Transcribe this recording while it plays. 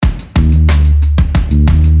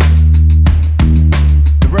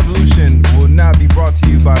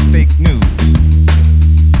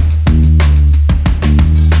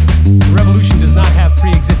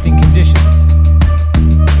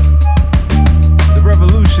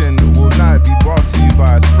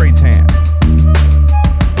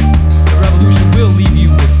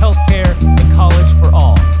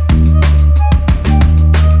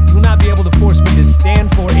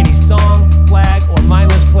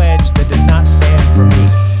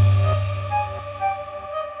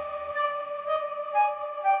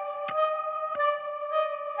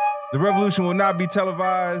The revolution will not be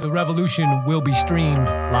televised. The revolution will be streamed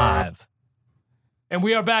live. And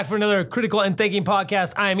we are back for another Critical and Thinking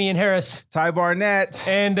podcast. I am Ian Harris. Ty Barnett.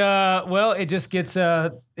 And, well, it just gets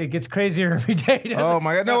crazier every day. Oh,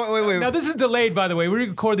 my God. No, wait. Now, this is delayed, by the way. We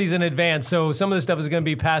record these in advance, so some of this stuff is going to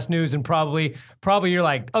be past news, and probably you're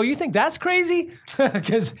like, oh, you think that's crazy?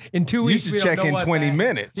 Because in 2 weeks, you should check in 20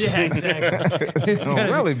 minutes. Yeah, exactly. It's going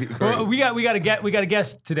to really be crazy. Well, we got a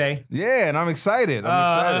guest today. Yeah, and I'm excited.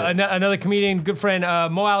 Another comedian, good friend,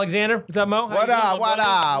 Mo Alexander. What's up, Mo? What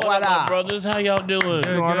up, brothers? How y'all doing? What's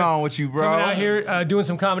going on with you, bro? Coming out here doing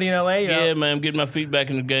some comedy in L.A. Yeah, man, I'm getting my feet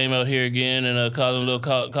back in the game out here again and causing a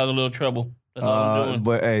little trouble. That's all I'm doing.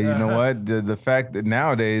 But hey, you know what? The fact that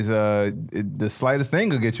nowadays the slightest thing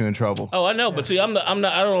could get you in trouble. Oh, I know, but see, I'm not.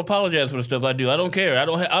 I don't apologize for the stuff I do. I don't care.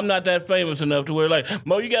 I'm not that famous enough to where like,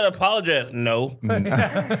 Mo, you gotta apologize. No.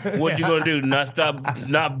 What you gonna do? Not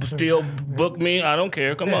still book me? I don't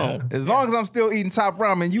care. Come on. As long as I'm still eating top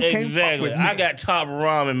ramen, you can't fuck with me. I got top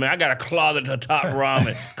ramen, man. I got a closet of top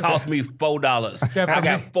ramen. Cost me $4. I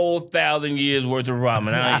got 4,000 years worth of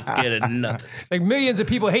ramen. I ain't scared of nothing. Like millions of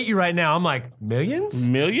people hate you right now. I'm like, millions?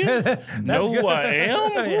 Million? Know who I am?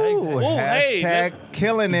 Ooh, hashtag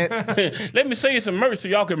killing it. Let me say you some merch so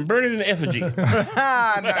y'all can burn it in effigy.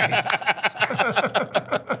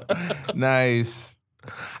 Nice.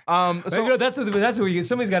 So that's what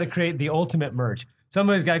somebody's got to create the ultimate merch.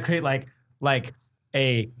 Somebody's got to create like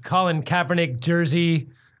a Colin Kaepernick jersey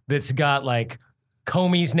that's got like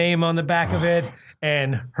Comey's name on the back of it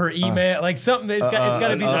and her email, like something. It's got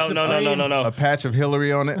to be no. A patch of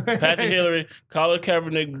Hillary on it. Patch of Hillary, Colin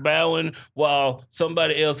Kaepernick bowing while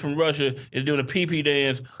somebody else from Russia is doing a pee-pee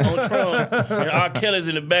dance on Trump, and R. Kelly's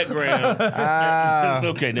in the background.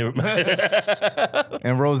 Okay, never mind.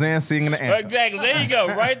 And Roseanne singing the anthem. Exactly. There you go.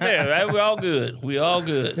 Right there. Right? We're all good. We all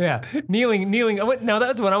good. Yeah. Kneeling. Now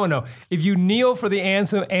that's what I want to know. If you kneel for the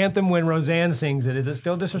anthem when Roseanne sings it, is it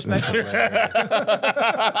still disrespectful?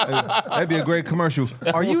 That'd be a great commercial.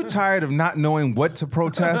 Are you tired of not knowing what to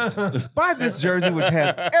protest? Buy this jersey, which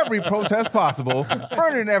has every protest possible.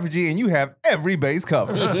 Burn it in effigy, and you have every base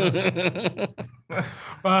covered.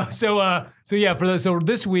 So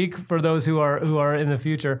this week, for those who are in the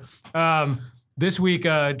future, this week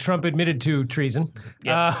Trump admitted to treason.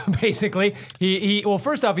 Yep. Basically, he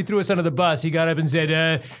first off, he threw us under the bus. He got up and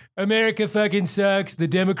said, "America fucking sucks. The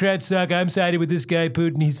Democrats suck. I'm sided with this guy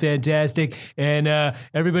Putin. He's fantastic, and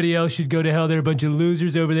everybody else should go to hell. They're a bunch of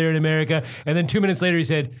losers over there in America." And then 2 minutes later, he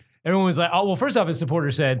said, everyone was like, "Oh, well." First off, his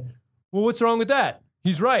supporters said, "Well, what's wrong with that?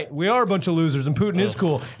 He's right. We are a bunch of losers, and Putin is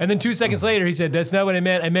cool." And then 2 seconds later, he said, "That's not what I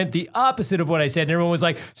meant. I meant the opposite of what I said." And everyone was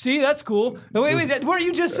like, "See, that's cool." No, wait, weren't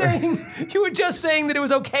you just saying? You were just saying that it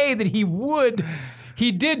was okay that he would.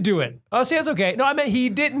 He did do it. Oh, see, that's okay. No, I meant he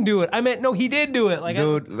didn't do it. I meant, no, he did do it. Like,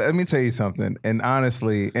 dude, let me tell you something. And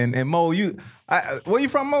honestly, and Mo, where you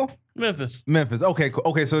from, Mo? Memphis. Okay, cool.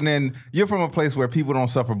 Okay, so then you're from a place where people don't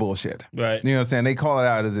suffer bullshit. Right. You know what I'm saying? They call it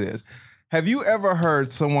out as it is. Have you ever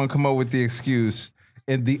heard someone come up with the excuse,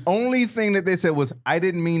 and the only thing that they said was, "I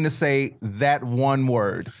didn't mean to say that one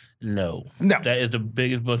word"? No. No. That is the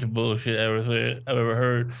biggest bunch of bullshit I've ever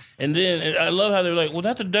heard. And then I love how they're like, well,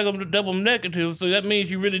 that's a double negative, so that means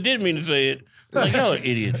you really did mean to say it. Like, y'all are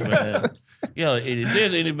idiots, man. Y'all are idiots.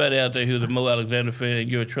 There's anybody out there who's a Mo Alexander fan and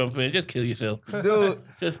you're a Trump fan, just kill yourself. Dude.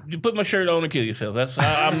 Just you put my shirt on and kill yourself.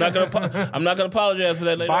 I'm not gonna apologize for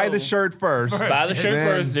that later. Buy the shirt first. Buy the shirt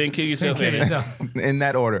first, then kill yourself. In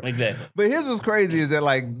that order. Exactly. But here's what's crazy is that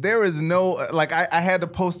like there is no like I had to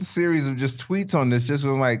post a series of just tweets on this just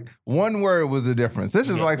when like one word was the difference. This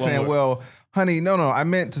is like saying, well, honey, no, I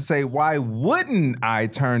meant to say, why wouldn't I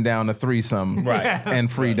turn down a threesome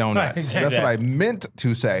and free donuts? Right, exactly. That's what I meant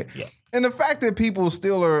to say. Yeah. And the fact that people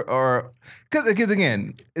still are because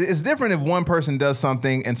again, it's different if one person does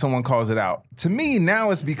something and someone calls it out. To me,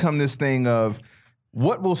 now it's become this thing of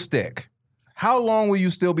what will stick? How long will you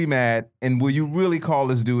still be mad? And will you really call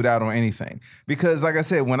this dude out on anything? Because like I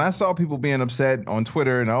said, when I saw people being upset on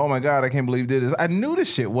Twitter and, oh my God, I can't believe they did this, I knew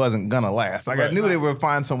this shit wasn't gonna last. Like I knew they would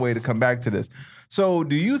find some way to come back to this. So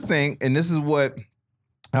do you think, and this is what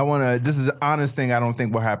this is an honest thing I don't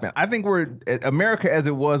think will happen. I think America as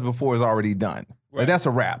it was before is already done. Right. Like that's a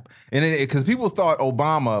wrap. And because people thought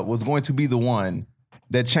Obama was going to be the one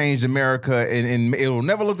that changed America and it will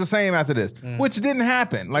never look the same after this, which didn't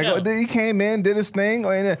happen. Like he came in, did his thing.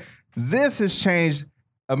 And this has changed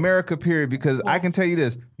America, period, because I can tell you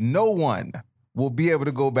this, no one will be able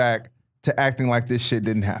to go back to acting like this shit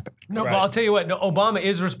didn't happen. No, but I'll tell you what, Obama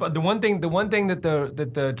is the one thing that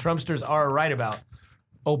the Trumpsters are right about.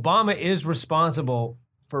 Obama is responsible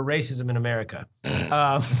for racism in America.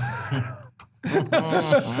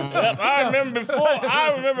 I remember before.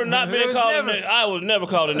 I remember not being called a nigga. I was never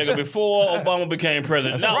called a nigga before Obama became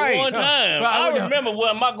president. Not right. one time. I remember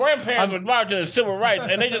when my grandparents was marching in civil rights,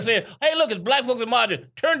 and they just said, "Hey, look, it's black folks marching.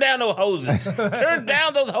 Turn down those hoses. Turn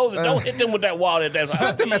down those hoses. Don't hit them with that wall."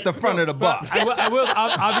 Set them at the front of the bus. I will.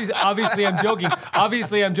 Obviously, I'm joking.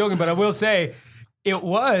 Obviously, I'm joking. But I will say, it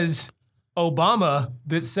was Obama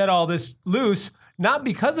that set all this loose. Not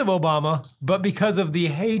because of Obama, but because of the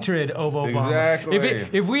hatred of Obama. Exactly.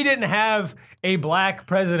 If we didn't have a black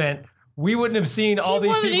president, we wouldn't have seen all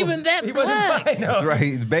these people. He wasn't even that black. I know. That's right.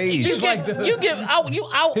 He's beige.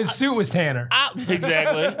 His suit was tanner.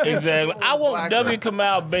 Exactly. I want W.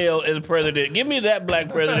 Kamau Bell as president. Give me that black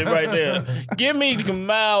president right there. Give me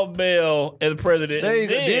Kamau Bell as president.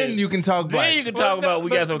 Then you can talk black. Then you can talk about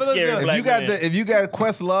we got some scary black men. If you got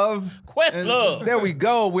Questlove. Questlove. There we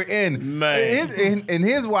go. We're in. Man. And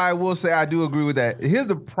here's why I will say I do agree with that. Here's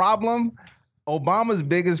the problem. Obama's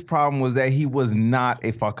biggest problem was that he was not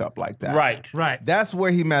a fuck up like that. Right. That's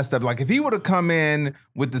where he messed up. Like if he would have come in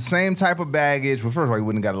with the same type of baggage, well, first of all, he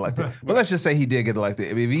wouldn't have got elected. But let's just say he did get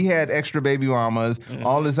elected. If he had extra baby mamas,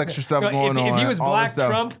 all this extra stuff going on. If he was black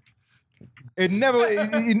Trump, it never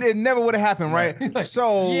would have happened, right?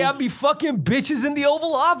 So yeah, I'd be fucking bitches in the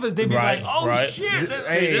Oval Office. They'd be like, "Oh shit!"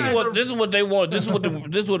 This is what they want. This is what the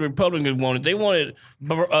Republicans wanted. They wanted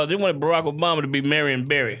Barack Obama to be Marion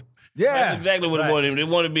Barry. Yeah, that's exactly what they wanted. They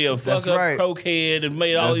wanted to be a fuck up cokehead and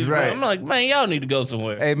made all these. I'm like, man, y'all need to go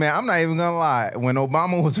somewhere. Hey, man, I'm not even gonna lie. When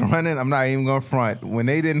Obama was running, I'm not even gonna front. When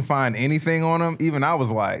they didn't find anything on him, even I was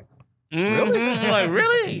like, really? Like,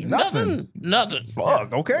 really? Nothing.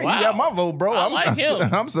 Fuck. Okay, wow. You got my vote, bro. I like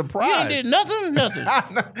him. I'm surprised. You ain't did nothing.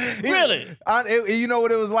 Really? You know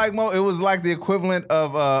what it was like, Mo? It was like the equivalent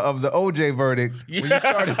of the OJ verdict. When you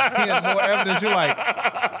started seeing more evidence, you're like,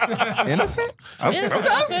 innocent? Okay.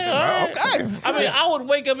 I mean, I would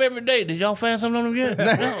wake up every day. Did y'all find something on him yet?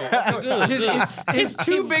 No. Good. His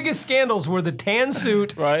two biggest scandals were the tan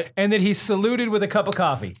suit, right, and that he saluted with a cup of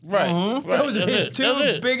coffee. Right. Mm-hmm. Those are his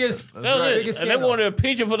two biggest. And they wanted to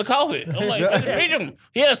impeach him for the coffee. I'm like, let's impeach him.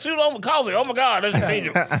 He had a suit on with coffee. Oh my God, let's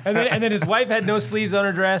impeach him. and then his wife had no sleeves on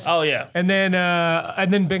her dress. Oh yeah. And then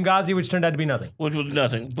Benghazi, which turned out to be nothing. Which was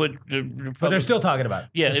nothing. But they're still talking about it.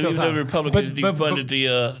 Yeah, the Republicans defunded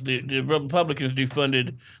the Republicans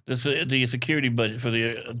defunded the security budget for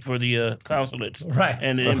the consulates, right,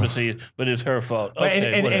 and the embassies. But it's her fault.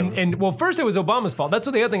 Okay, and well, first it was Obama's fault. That's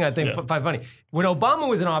what the other thing I think find funny. When Obama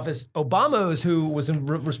was in office, Obama is who was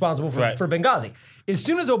responsible for Benghazi. As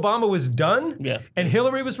soon as Obama was done, and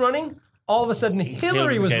Hillary was running, all of a sudden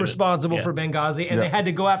Hillary was responsible for Benghazi, and they had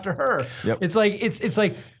to go after her. Yep. It's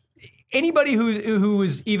like anybody who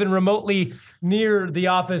was even remotely near the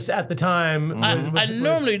office at the time. I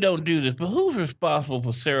normally don't do this, but who's responsible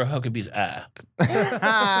for Sarah Huckabee's eye?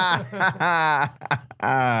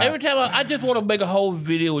 Every time I just want to make a whole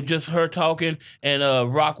video with just her talking and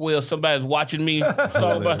Rockwell, somebody's watching me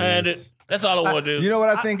talking behind it. That's all I want to do. You know what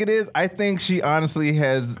I think it is? I think she honestly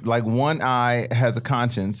has, like, one eye has a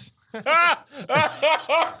conscience. One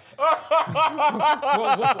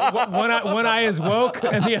eye is woke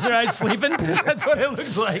and the other eye's sleeping. That's what it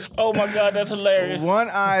looks like. Oh my God, that's hilarious. One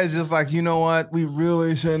eye is just like, you know what? We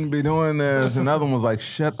really shouldn't be doing this. Another one was like,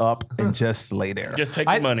 shut up and just lay there. Just take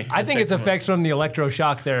the money. I think it's effects from the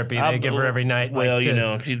electroshock therapy they give her every night. Well, you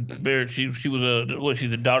know, she was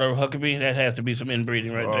she's the daughter of Huckabee. That has to be some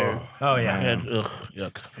inbreeding right there. Oh yeah.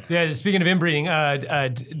 Yuck. Yeah. Speaking of inbreeding,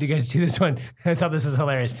 do you guys see this one? I thought this was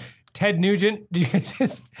hilarious. Ted Nugent, do you guys see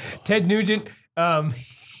this? Ted Nugent,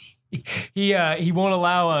 he won't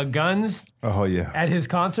allow guns. Oh yeah, at his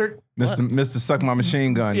concert. Mr. Suck My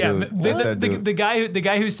Machine Gun, dude. The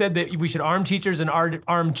guy who said that we should arm teachers and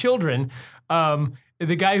arm children.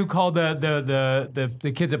 The guy who called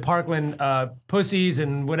the kids at Parkland pussies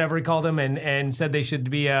and whatever he called them, and said they should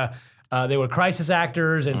be. They were crisis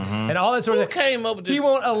actors and all that sort of thing. Came up with this? He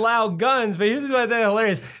won't allow guns, but here's what I think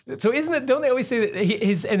hilarious. So don't they always say that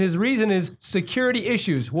his reason is security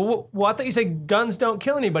issues? Well, I thought you said guns don't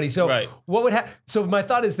kill anybody. So what would happen? So my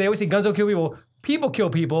thought is they always say guns don't kill people. People kill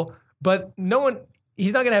people, but no one.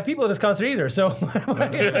 He's not going to have people at this concert either. So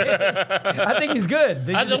I think he's good.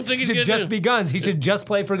 I don't think he should just be guns. He should just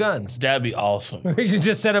play for guns. That'd be awesome. He should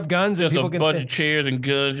just set up guns and people can a bunch of chairs and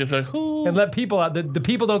guns, just like whoo. And let people out. The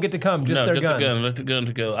people don't get to come. Just their guns. Let the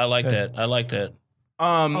guns go. I like that.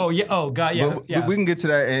 God, yeah. We can get to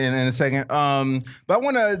that in a second. But I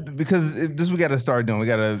want to, because we got to start doing. We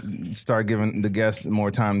got to start giving the guests more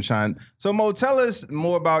time to shine. So Mo, tell us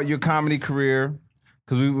more about your comedy career.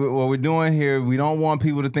 Because what we're doing here, we don't want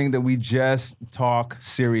people to think that we just talk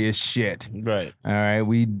serious shit. Right. All right,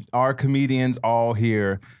 we are comedians all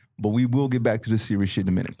here, but we will get back to the serious shit in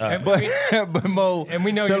a minute. But Mo, And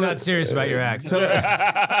we know you're not serious about your act.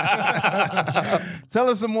 Tell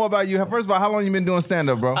us some more about you. First of all, how long you been doing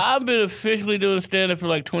stand-up, bro? I've been officially doing stand-up for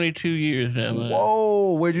like 22 years now, man.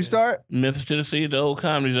 Whoa, where'd you start? Memphis, Tennessee, the old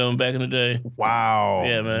Comedy Zone back in the day. Wow.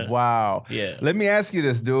 Yeah, man. Wow. Yeah. Let me ask you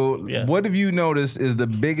this, dude. Yeah. What have you noticed is the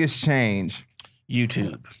biggest change?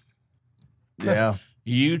 YouTube. Yeah.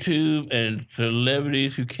 YouTube and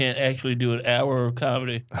celebrities who can't actually do an hour of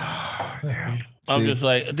comedy. I'm just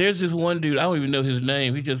like, there's this one dude, I don't even know his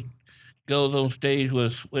name. He just goes on stage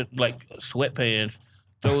with like sweatpants,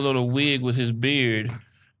 throws on a wig with his beard,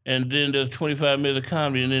 and then does 25 minutes of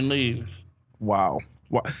comedy and then leaves. Wow.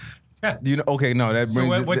 You know? Okay, no, that So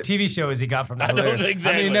brings. what TV show has he got from that? I don't How many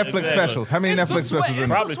exactly, Netflix exactly. specials? How many It's Netflix the specials? sweat- been-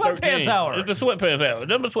 it's Probably the sweatpants 13. hour. It's the sweatpants hour.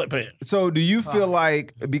 Number sweatpants. So do you feel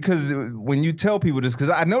like, because when you tell people this, because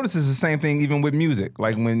I notice it's the same thing even with music.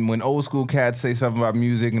 Like when old school cats say something about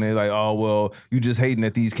music and they're like, oh, well, you just hating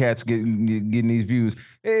that these cats getting these views.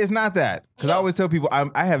 It's not that. Because I always tell people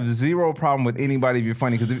I have zero problem with anybody if you're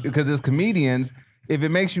funny. Because as comedians, if it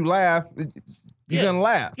makes you laugh, you're going to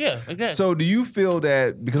laugh. Yeah, exactly. So do you feel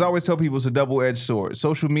that, because I always tell people it's a double-edged sword.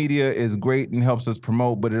 Social media is great and helps us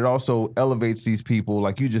promote, but it also elevates these people,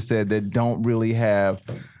 like you just said, that don't really have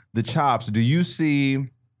the chops. Do you see,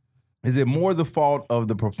 is it more the fault of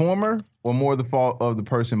the performer or more the fault of the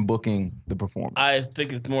person booking the performer? I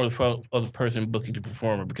think it's more the fault of the person booking the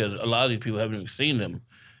performer because a lot of these people haven't even seen them.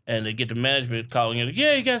 And they get the management calling in,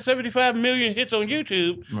 yeah, you got 75 million hits on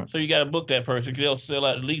YouTube, so you got to book that person because they'll sell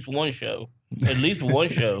out at least one show. At least one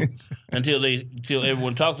show until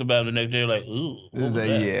everyone talks about it the next day. Like, ooh, what was that?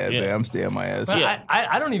 Yeah, man, I'm staying my ass. But Yeah.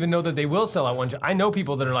 I don't even know that they will sell out one show. I know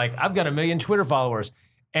people that are like, I've got 1 million Twitter followers,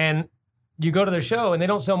 and you go to their show and they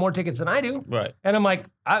don't sell more tickets than I do. Right. And I'm like,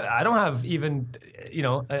 I don't have even,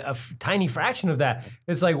 a tiny fraction of that.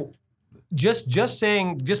 It's like just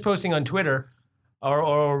posting on Twitter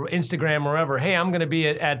or Instagram or wherever, hey, I'm going to be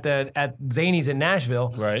at Zany's in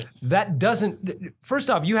Nashville. Right. That doesn't. First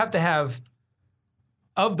off, you have to have.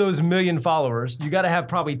 Of those 1 million followers, you got to have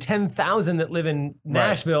probably 10,000 that live in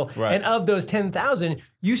Nashville. right. And of those 10,000,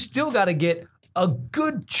 you still got to get a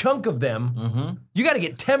good chunk of them. Mm-hmm. You got to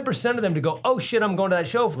get 10% of them to go, oh shit, I'm going to that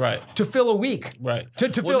show to fill a week. Right. To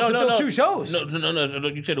fill 2 shows. No.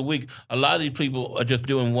 You said a week. A lot of these people are just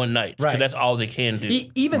doing one night. Right. 'Cause that's all they can do.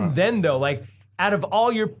 Even then, though, like out of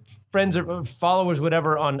all your friends or followers,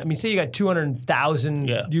 whatever, say you got 200,000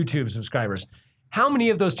 YouTube subscribers. How many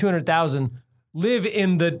of those 200,000 live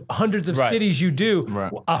in the hundreds of cities you do? Right.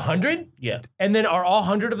 100? Yeah. And then are all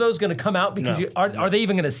 100 of those going to come out because No. are they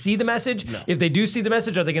even going to see the message? No. If they do see the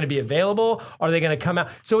message, are they going to be available? Are they going to come out?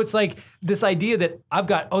 So it's like this idea that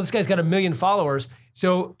this guy's got 1 million followers.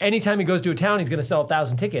 So anytime he goes to a town, he's going to sell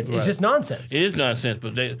 1,000 tickets. It's just nonsense. It is nonsense,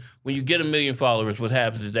 but when you get 1 million followers, what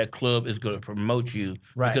happens is that club is going to promote you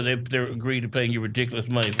because they're agreed to paying you ridiculous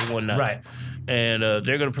money for one night. Right. And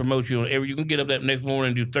they're going to promote you on every. You can get up that next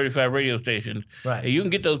morning and do 35 radio stations. Right. And you can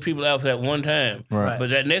get those people out for that one time. Right.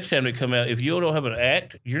 But that next time they come out, if you don't have an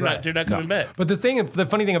act, they're not coming back. But the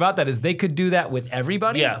funny thing about that is they could do that with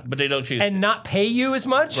everybody. Yeah, but they don't choose. And not pay you as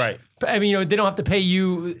much. Right. I mean, they don't have to pay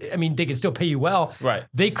you. I mean, they can still pay you well. Right.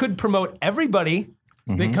 They could promote everybody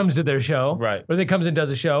that comes to their show. Right. Or that comes and does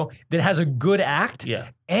a show that has a good act. Yeah.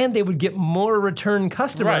 And they would get more return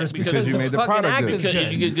customers Right, because because you the made the fucking product act good. is because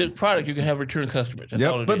good. you get good product, you can have return customers. That's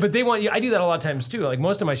Yep. all it is. But they want you. I do that a lot of times too. Like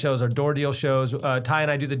most of my shows are door deal shows. Ty and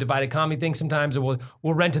I do the divided comedy thing sometimes. Or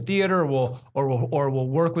we'll rent a theater, or we'll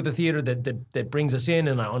work with a theater that brings us in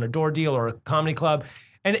and on a door deal or a comedy club.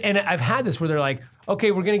 And I've had this where they're like,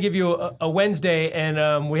 okay, we're going to give you a Wednesday,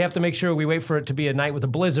 and we have to make sure we wait for it to be a night with a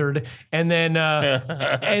blizzard, and then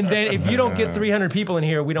if you don't get 300 people in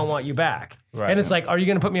here, we don't want you back. Right. And it's like, are you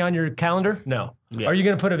going to put me on your calendar? No. Yeah. Are you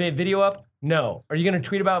going to put a video up? No. Are you going to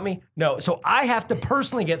tweet about me? No. So I have to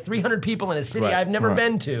personally get 300 people in a city Right. I've never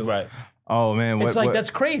been to. right. Oh, man. It's that's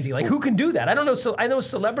crazy. Like, who can do that? I don't know. So I know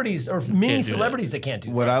celebrities or mini do that. celebrities that can't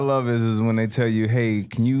do What that. I love is when they tell you, hey,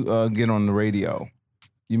 can you get on the radio?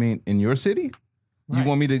 You mean in your city? Right.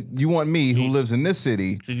 You want me who lives in this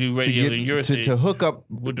city To do radio in your city. to hook up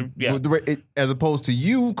With the- with as opposed to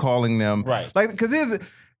you calling them. Right. Like, because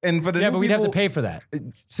and for the Yeah, new but we'd have to people- pay for that.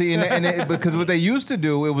 See, because what they used to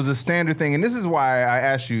do, it was a standard thing, and this is why I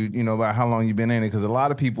asked you, about how long you've been in it, because a lot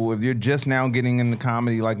of people, if you're just now getting into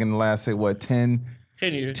comedy, like in the last, say, 10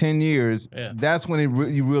 10 years. 10 years, Yeah. that's when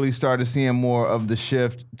you really started seeing more of the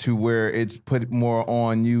shift to where it's put more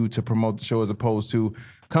on you to promote the show as opposed to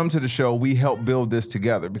come to the show, we help build this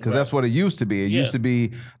together, because that's what it used to be. It used to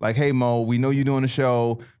be like, hey, Mo, we know you're doing the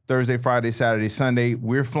show Thursday, Friday, Saturday, Sunday.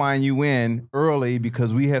 We're flying you in early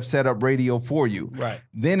because we have set up radio for you. Right.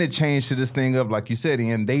 Then it changed to this thing of, like you said,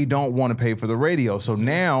 Ian, they don't want to pay for the radio. So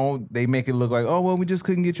now they make it look like, oh, well, we just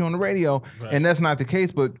couldn't get you on the radio. Right. And that's not the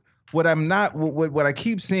case. But what I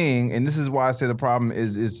keep seeing, and this is why I say the problem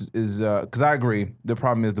is because I agree, the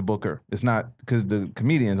problem is the booker. It's not because the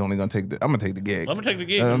comedian's only gonna take I'm gonna take the gig. I'm gonna take the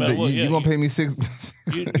gig. No matter what. You gonna pay me six?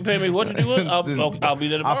 You pay me what to do? I'll be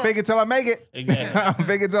there tomorrow. I'll fake it till I make it. Exactly. I'll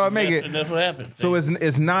fake it till I make it. And that's what happens. So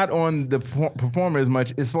it's not on the performer as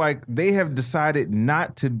much. It's like they have decided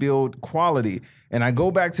not to build quality. And I go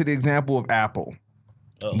back to the example of Apple.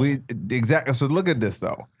 So look at this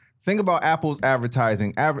though. Think about Apple's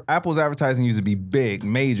advertising. Apple's advertising used to be big,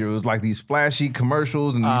 major. It was like these flashy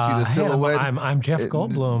commercials, and you see the silhouette. I'm Jeff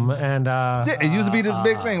Goldblum, and it used to be this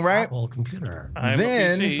big thing, right? Apple computer. I'm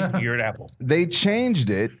Then- a PC, you're at Apple. They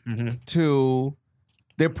changed it to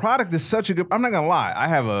their product is such a good. I'm not gonna lie. I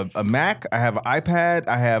have a Mac. I have an iPad.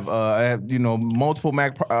 I have multiple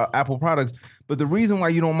Apple products. But the reason why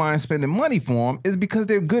you don't mind spending money for them is because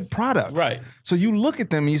they're good products. Right. So you look at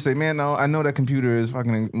them and you say, man, no, I know that computer is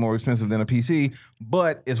fucking more expensive than a PC,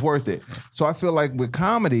 but it's worth it. So I feel like with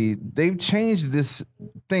comedy, they've changed this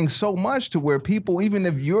thing so much to where people, even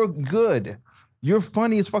if you're good, you're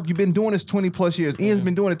funny as fuck. You've been doing this 20 plus years. Ian's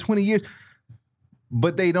been doing it 20 years.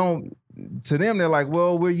 But they don't, to them, they're like,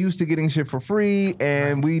 well, we're used to getting shit for free,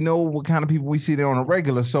 and we know what kind of people we see there on a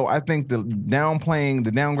regular. So I think the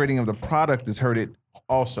downgrading of the product has hurt it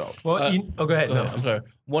also. Well, go ahead. No. I'm sorry.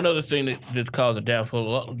 One other thing that caused a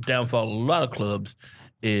downfall of a lot of clubs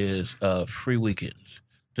is free weekends.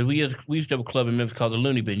 We used to have a club in Memphis called the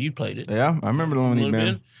Looney Bin. You played it. Yeah, I remember the Looney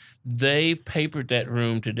Bin. They papered that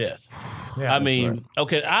room to death. Yeah, I mean,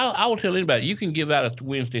 okay, I will tell anybody, you can give out a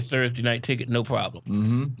Wednesday, Thursday night ticket, no problem.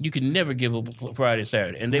 Mm-hmm. You can never give a Friday,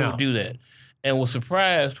 Saturday, and they would do that. And was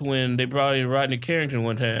surprised when they brought in Rodney Carrington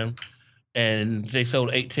one time, and they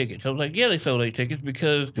sold 8 tickets. I was like, yeah, they sold 8 tickets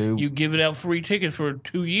because you give it out free tickets for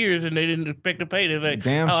 2 years, and they didn't expect to pay. They're like,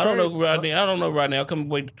 I don't know, Rodney. I'll come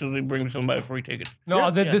wait until they bring me somebody free ticket.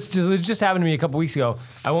 No, this just happened to me a couple weeks ago.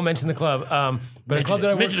 I won't mention the club, but a club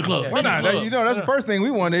that I worked. Mention the club. Why not? That's the first thing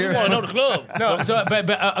we want to hear. We want to know the club. No, so but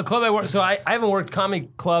a club I work. So I haven't worked comedy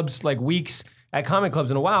clubs like weeks at comedy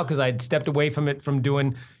clubs in a while because I stepped away from it from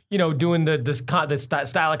doing the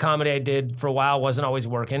style of comedy I did for a while wasn't always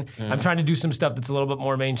working. I'm trying to do some stuff that's a little bit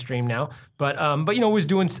more mainstream now. But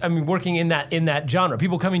working in that genre.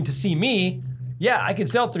 People coming to see me. Yeah, I could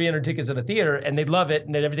sell 300 tickets at a theater and they'd love it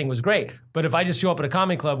and everything was great. But if I just show up at a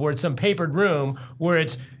comedy club where it's some papered room where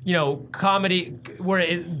it's comedy where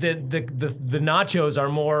the nachos are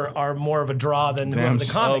more of a draw than the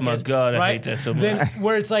comic. Oh my God, right? I hate that so much. Then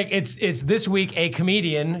where it's like it's this week a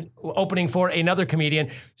comedian opening for another comedian.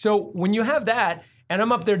 So when you have that and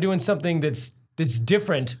I'm up there doing something that's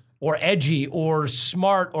different or edgy or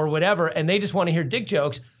smart or whatever, and they just want to hear dick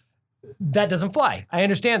jokes. That doesn't fly. I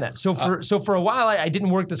understand that. So for a while, I didn't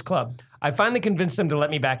work this club. I finally convinced them to let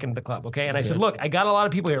me back into the club, okay? And I said, look, I got a lot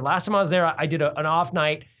of people here. Last time I was there, I did an off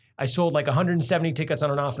night. I sold like 170 tickets on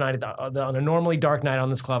an off night, on a normally dark night on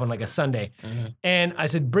this club on like a Sunday. And I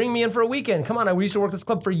said, bring me in for a weekend. Come on, I used to work this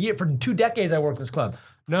club for 2 decades I worked this club.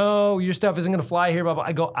 No, your stuff isn't going to fly here, blah, blah.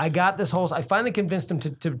 I go, I got this whole, I finally convinced them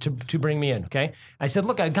to bring me in, okay? I said,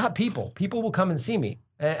 look, I got people. People will come and see me.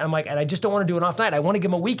 And I'm like, and I just don't want to do an off night. I want to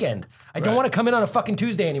give them a weekend. I don't want to come in on a fucking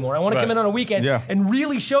Tuesday anymore. I want to come in on a weekend and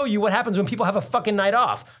really show you what happens when people have a fucking night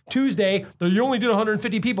off. Tuesday, you only did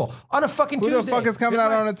 150 people on a fucking Tuesday. Who the fuck is coming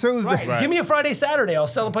out on a Tuesday? Right. Give me a Friday, Saturday. I'll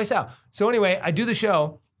sell the place out. So anyway, I do the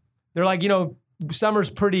show. They're like,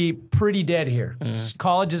 summer's pretty dead here.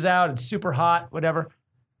 College is out. It's super hot, whatever.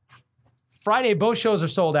 Friday, both shows are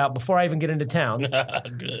sold out before I even get into town.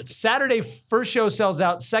 Good. Saturday, first show sells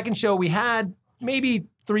out. Second show, we had maybe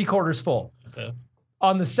 3/4 full. Okay.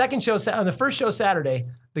 On the first show Saturday,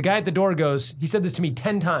 the guy at the door goes, he said this to me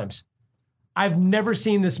 10 times. I've never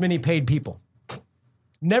seen this many paid people.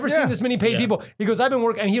 Never seen this many paid people. He goes, I've been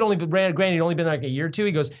working, and he'd only been like a year or two.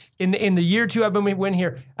 He goes, in the year or two I've been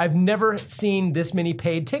here, I've never seen this many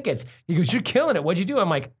paid tickets. He goes, you're killing it. What'd you do? I'm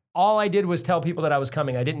like, all I did was tell people that I was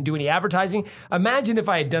coming. I didn't do any advertising. Imagine if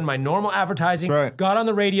I had done my normal advertising, got on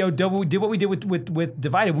the radio, did what we did with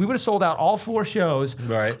Divided. We would have sold out all 4 shows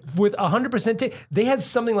with 100%. They had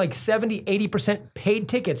something like 70, 80% paid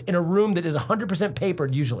tickets in a room that is 100%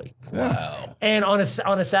 papered usually. Wow. And on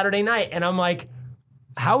a Saturday night. And I'm like,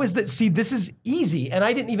 how is that? See, this is easy, and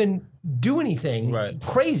I didn't even do anything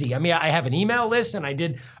crazy. I mean, I have an email list, and I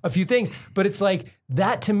did a few things, but it's like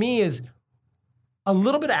that to me is a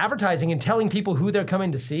little bit of advertising and telling people who they're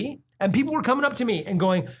coming to see. And people were coming up to me and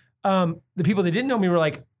going, the people that didn't know me were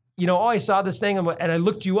like, I saw this thing, and I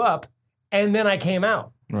looked you up, and then I came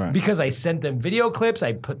out. Right. Because I sent them video clips,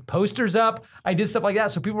 I put posters up, I did stuff like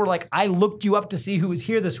that. So people were like, I looked you up to see who was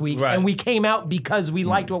here this week, and we came out because we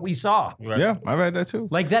liked what we saw. Right. Yeah, I've had that too.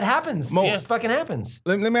 Like that happens. It fucking happens.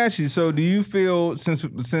 Let me ask you. So, do you feel since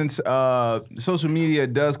social media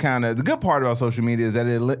does kind of the good part about social media is that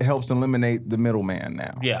it helps eliminate the middleman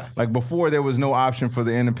now? Yeah. Like before, there was no option for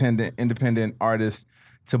the independent artists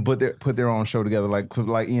to put their own show together.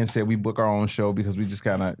 Like Ian said, we book our own show because we just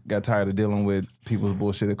kind of got tired of dealing with people's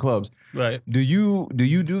bullshit at clubs. Right. Do you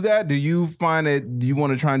do that? Do you find that? Do you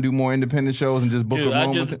want to try and do more independent shows and just book them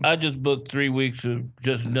on? I just booked 3 weeks of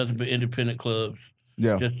just nothing but independent clubs.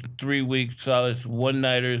 Yeah. Just 3 weeks solid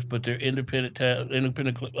one-nighters, but they're independent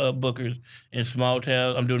bookers in small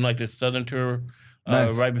towns. I'm doing like the Southern tour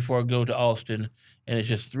right before I go to Austin. And it's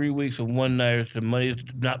just 3 weeks of one-nighters. The money is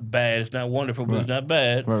not bad. It's not wonderful, but it's not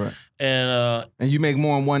bad. Right. And you make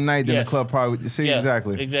more in one night than the club probably. See,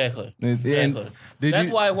 exactly. Exactly. And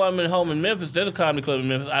That's why when I'm at home in Memphis, there's a comedy club in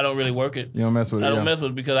Memphis. I don't really work it. You don't mess with it. I don't mess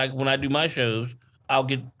with it because when I do my shows, I'll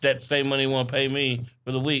get that same money they want to pay me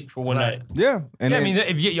for the week for one night. Yeah. And I mean,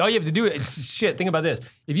 all you have to do is shit. Think about this: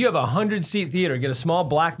 if you have a 100-seat theater, get a small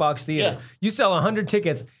black box theater. Yeah. You sell 100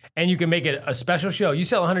 tickets, and you can make it a special show. You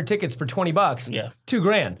sell 100 tickets for $20. Yeah.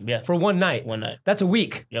 $2,000. For one night. One night. That's a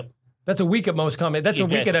week. Yep. That's a week at most comedy. That's a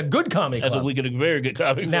week at a good comedy club. That's a week at a very good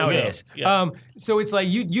comedy club nowadays. Yeah. So it's like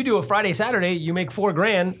you do a Friday, Saturday, you make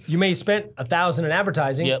 $4,000. You may spend $1,000 in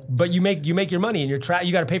advertising, but you make your money and you got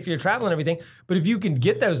to pay for your travel and everything. But if you can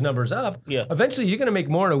get those numbers up, eventually you're going to make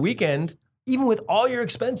more in a weekend, even with all your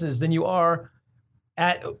expenses, than you are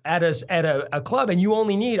at a club, and you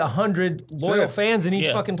only need 100 loyal fans in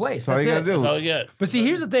each fucking place. That's all you gotta do. That's all you got. But see,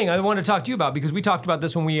 here's the thing I want to talk to you about, because we talked about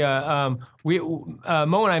this when Mo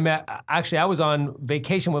and I met. Actually, I was on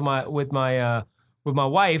vacation with my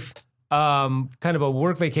wife. Kind of a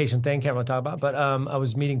work vacation thing, can't really talk about, but I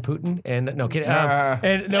was meeting Putin, and no kidding. You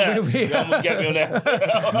almost got me on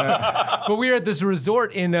that. But we were at this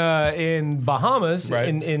resort in Bahamas,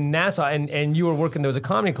 in Nassau, and you were working. There was a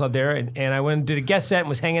comedy club there, and I went and did a guest set and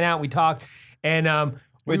was hanging out. We talked, and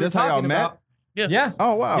we were that's how y'all talking met? about. Yeah. Yeah.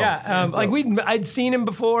 Oh wow. Yeah. Like I'd seen him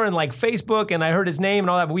before in like Facebook, and I heard his name and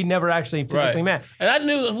all that, but we never actually physically met. And I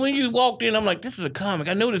knew when you walked in, I'm like, this is a comic.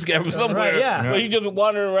 I know this guy from somewhere. Right, yeah. But he just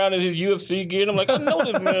wandering around in his UFC gear. And I'm like, I know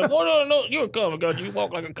this man. What do I know? You're a comic, God. You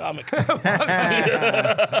walk like a comic.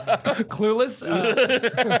 Clueless.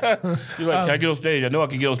 You're like, can I get on stage? I know I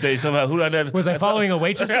can get on stage somehow. Who did that? Was I following a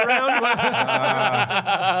waitress around?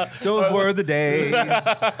 Those were the days.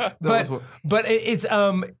 But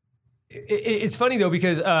it's funny though,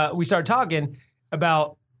 because we started talking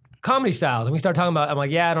about comedy styles, and we started talking about, I'm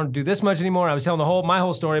like, I don't do this much anymore. I was telling my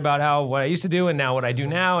whole story about what I used to do and now what I do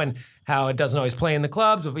now, and how it doesn't always play in the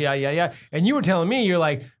clubs. But yeah. And you were telling me, you're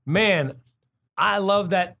like, man, I love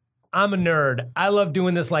that. I'm a nerd. I love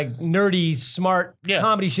doing this like nerdy, smart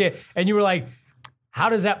comedy shit. And you were like, how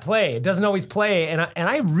does that play? It doesn't always play. And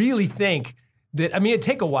I really think that, I mean, it'd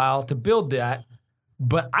take a while to build that.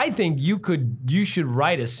 But I think you should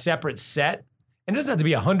write a separate set, and it doesn't have to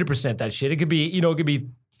be 100% that shit. It could be, it could be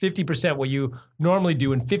 50% what you normally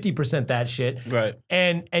do and 50% that shit. Right.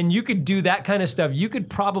 And you could do that kind of stuff. You could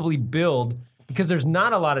probably build, because there's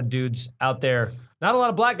not a lot of dudes out there, not a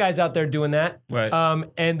lot of black guys out there doing that. Right.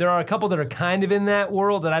 And there are a couple that are kind of in that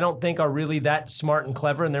world that I don't think are really that smart and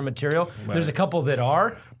clever in their material. Right. There's a couple that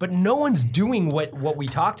are, but no one's doing what we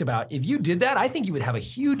talked about. If you did that, I think you would have a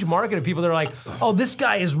huge market of people that are like, oh, this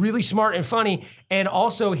guy is really smart and funny, and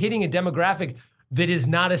also hitting a demographic that is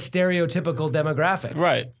not a stereotypical demographic.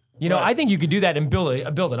 Right. I think you could do that and build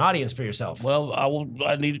an audience for yourself. Well,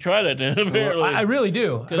 I need to try that then. Apparently, I really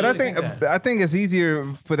do. But I think it's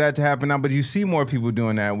easier for that to happen now. But you see more people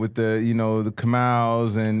doing that with the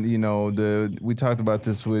Kamals, and we talked about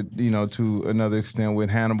this with to another extent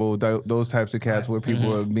with Hannibal. Those types of cats where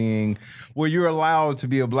people are where you're allowed to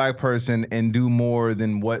be a black person and do more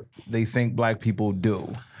than what they think black people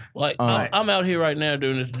do. Like I'm out here right now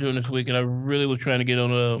doing this week, and I really was trying to get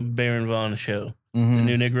on a Baron Vaughn show. The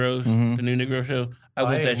New Negroes, the New Negro show. I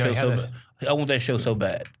want that show so bad. I want that show so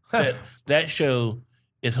bad. That show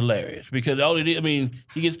is hilarious because all it is, I mean,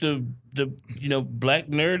 he gets the black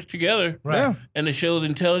nerds together, right? And the show is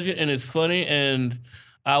intelligent and it's funny, and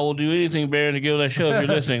I will do anything, Baron, to get on that show if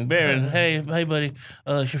you're listening. Baron, hey, buddy,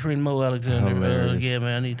 it's your friend Mo Alexander. Hilarious. Yeah,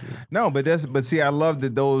 man, I need to. No, but see, I love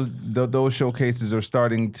that those showcases are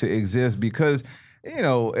starting to exist because, you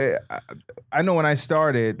know, I know when I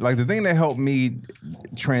started, like the thing that helped me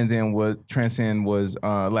transcend was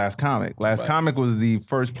Last Comic. Last Comic was the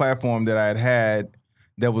first platform that I had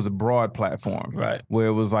that was a broad platform, Right. where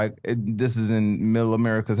it was like this is in Middle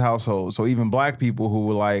America's household. So even black people who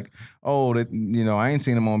were like, "Oh, that, you know, I ain't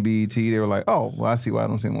seen him on BET," they were like, "Oh, well, I see why I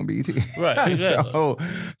don't see him on BET." Right, exactly.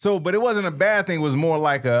 so, but it wasn't a bad thing. It was more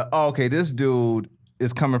like okay, this dude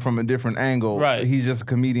is coming from a different angle. Right. He's just a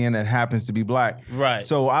comedian that happens to be black. Right.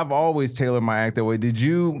 So I've always tailored my act that way. Did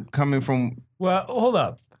you coming from? Well, hold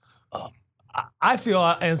up. I feel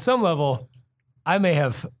on some level, I may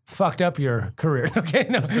have fucked up your career. Okay,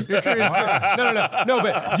 no, your career is good. No.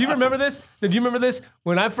 But do you remember this? Did you remember this?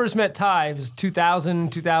 When I first met Ty, it was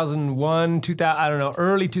 2000, 2001, 2000. I don't know,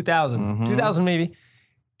 early 2000, 2000 maybe.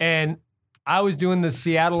 And I was doing the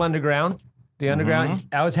Seattle Underground, the Underground.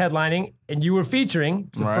 I was headlining, and you were featuring.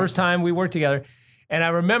 It was the first time we worked together. And I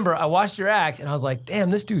remember I watched your act, and I was like, "Damn,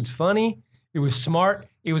 this dude's funny. It was smart.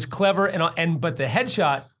 It was clever." But the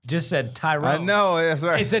headshot just said Tyrone. I know, that's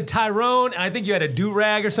right. It said Tyrone, and I think you had a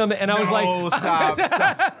do-rag or something, and I was like...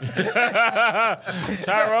 stop.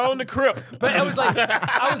 Tyrone the Crip. But I was like,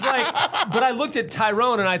 but I looked at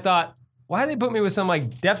Tyrone, and I thought, why did they put me with some,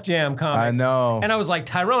 like, Def Jam comic? I know. And I was like,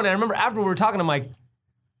 Tyrone, and I remember after we were talking, I'm like,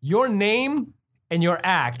 your name and your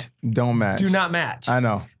act Don't match. do not match. I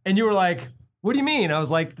know. And you were like... What do you mean? I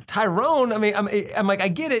was like, Tyrone. I mean, I'm like, I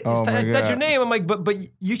get it. Oh my That's your God. name. I'm like, but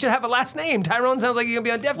you should have a last name. Tyrone sounds like you're gonna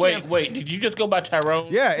be on Def Jam. Wait, did you just go by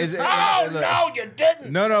Tyrone? Yeah. No, you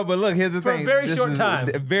didn't. No, but look, here's the For a thing. very This short is time.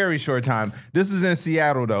 A very short time. This was in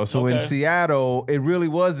Seattle, though. So in Okay. Seattle, it really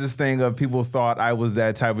was this thing of people thought I was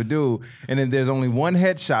that type of dude. And then there's only one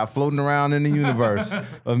headshot floating around in the universe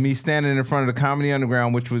of me standing in front of the Comedy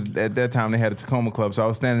Underground, which was, at that time, they had a Tacoma club. So I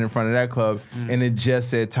was standing in front of that club, and it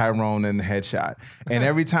just said Tyrone in the headshot. And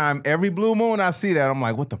every blue moon I see that, I'm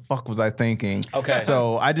like, what the fuck was I thinking? Okay.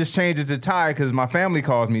 So I just changed it to Ty because my family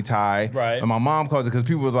calls me Ty. Right. And my mom calls it because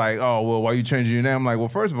people was like, oh, well, why you changing your name? I'm like, well,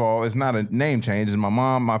 first of all, it's not a name change. It's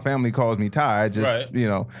my family calls me Ty. I just, Right. you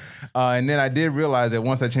know. And then I did realize that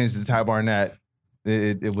once I changed it to Ty Barnett,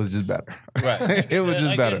 it was just better. Right. It was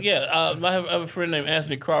just better. Yeah. I have a friend named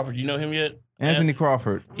Anthony Crawford. You know him yet? Anthony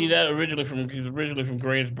Crawford. He's originally from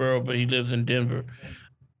Greensboro, but he lives in Denver.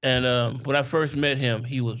 And when I first met him,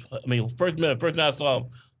 first night I saw him,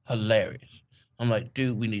 hilarious. I'm like,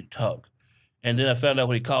 dude, we need to talk. And then I found out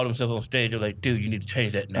when he called himself on stage, they're like, dude, you need to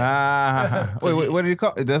change that name. Wait, what did he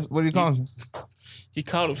call? What did he call him? He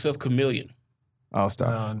called himself Chameleon. Oh,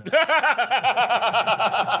 stop.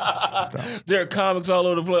 There are comics all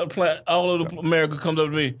over America comes up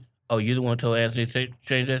to me. Oh, you the one who told Anthony to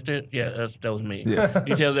change that shit? Yeah, that was me. Yeah.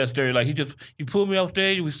 He tells that story like he pulled me off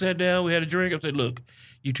stage. We sat down. We had a drink. I said, "Look,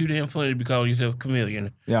 you too damn funny to be calling yourself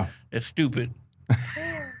Chameleon. Yeah. That's stupid."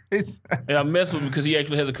 It's And I mess with him because he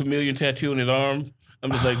actually has a chameleon tattoo on his arm.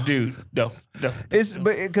 I'm just like, dude, no. but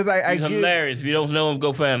because I He's get hilarious. If you don't know him,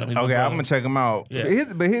 go find him. He's Okay, my I'm brother. gonna check them out. Yeah.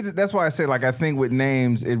 That's why I say, like, I think with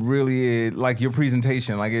names, it really is like your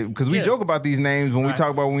presentation, like, because we Yeah. joke about these names when we talk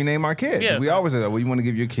about when we name our kids. Yeah. We always say that. Well, you want to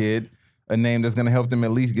give your kid a name that's gonna help them at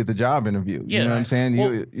least get the job interview. Yeah. You know what I'm saying?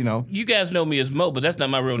 Well, you know, You guys know me as Mo, but that's not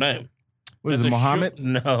my real name. what is it, That's a Muhammad?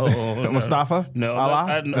 No. Mustafa? No.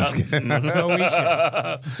 Allah? Just kidding.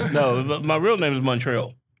 No, but my real name is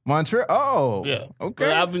Montreal. Montreal? Oh. Yeah. Okay.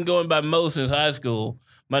 But I've been going by Mo since high school.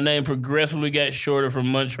 My name progressively got shorter from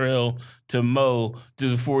Montreal to Mo through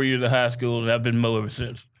the 4 years of high school, and I've been Mo ever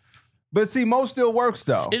since. But see, Mo still works,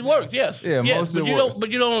 though. It works, yes. Yeah, yes, most of but it you works. don't.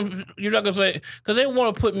 But you're not gonna say because they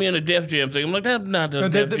want to put me in a Def Jam thing. I'm like, that's not the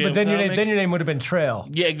Def Jam. But then comic. your name would have been Trail.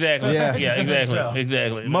 Yeah, exactly. Yeah. Yeah, Trail.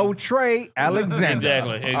 exactly. Mo Trey Alexander.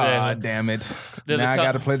 Exactly. Ah, damn it. There's now a I co-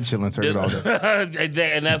 got to play the chilling circuit all day. Exactly,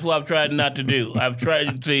 and that's what I've tried not to do. I've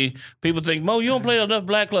tried to see people think, Mo, you don't play enough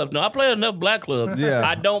black clubs. No, I play enough black clubs. Yeah.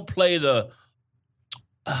 I don't play the.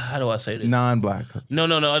 How do I say this? Non-black. No.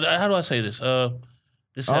 How do I say this?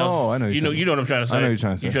 This sounds, Oh, I know what you're you know what I'm trying to say. I know what you're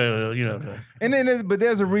trying to say. You know what I'm saying. And then, but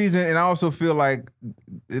there's a reason, and I also feel like,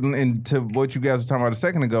 and to what you guys were talking about a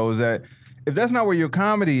second ago, is that if that's not where your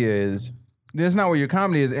comedy is, that's not where your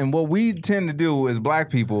comedy is. And what we tend to do as black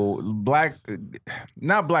people,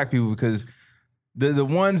 not black people, because the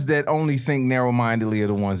ones that only think narrow-mindedly are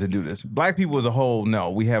the ones that do this. Black people as a whole, no,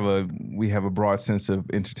 we have a broad sense of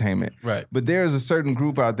entertainment. Right. But there's a certain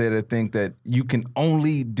group out there that think that you can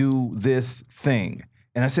only do this thing.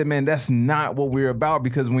 And I said, man, that's not what we're about,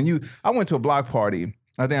 because I went to a block party.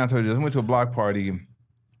 I think I told you this. I went to a block party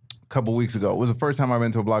couple weeks ago. It was the first time I've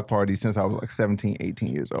been to a block party since I was like 17,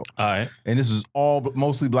 18 years old. All right. And this is all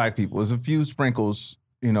mostly black people. There's a few sprinkles,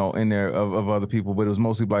 you know, in there of other people, but it was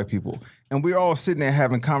mostly black people. And we were all sitting there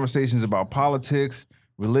having conversations about politics,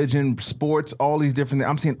 religion, sports, all these different things.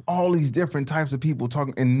 I'm seeing all these different types of people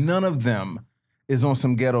talking, and none of them is on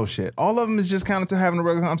some ghetto shit. All of them is just kind of having a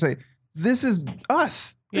regular. I'm saying, this is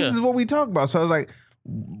us. This is what we talk about. So I was like,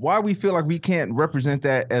 why we feel like we can't represent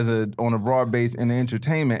that on a broad base in the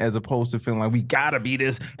entertainment, as opposed to feeling like we gotta be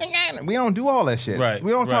this. We don't do all that shit. Right.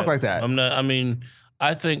 We don't talk like that.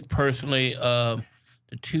 I think personally, the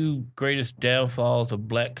two greatest downfalls of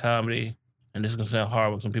black comedy, and this is gonna sound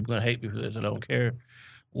horrible, some people are gonna hate me for this, I don't care,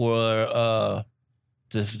 were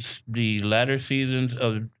the latter seasons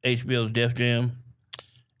of HBO's Def Jam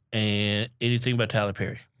and anything by Tyler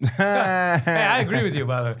Perry. Hey, I agree with you,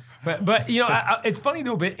 by the way. But you know, it's funny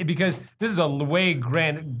though, because this is a way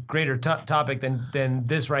greater topic than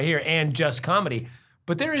this right here, and just comedy.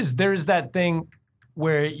 But there is that thing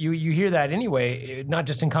where you hear that anyway, not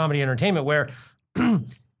just in comedy entertainment, where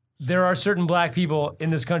there are certain black people in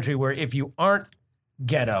this country where if you aren't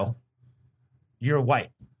ghetto, you're white.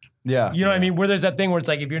 Yeah. You know what I mean? Where there's that thing where it's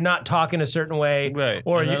like, if you're not talking a certain way, Right.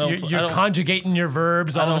 or And you're conjugating your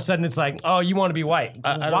verbs, all of a sudden it's like, oh, you want to be white.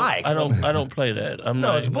 Why? I don't play that.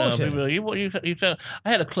 No, it's bullshit. People, you I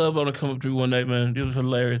had a club owner come up to me one night, man. It was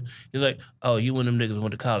hilarious. He's like, "Oh, you one of them niggas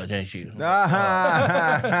went to college, ain't you?" As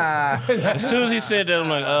soon as he said that, I'm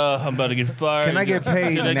like, I'm about to get fired. Can I get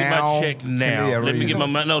paid Can I get now? my check now? Yeah, Let me get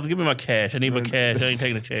really. give me my cash. I need my cash. I ain't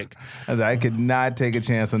taking a check. I was like, I could not take a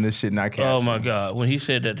chance on this shit, not cash. Oh my God. When he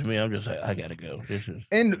said that to me, I'm just like, I gotta go. This is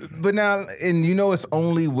But now, you know, it's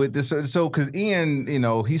only with this. So, because Ian, you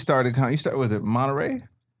know, he started was it Monterey?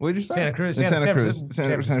 Where did you start? Santa Cruz. In Santa Cruz.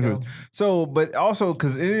 Francisco. Santa Cruz. So, but also,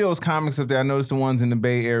 because any of those comics up there, I noticed the ones in the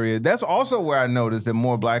Bay Area. That's also where I noticed that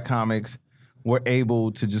more black comics were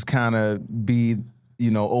able to just kind of be, you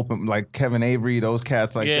know, open, like Kevin Avery, those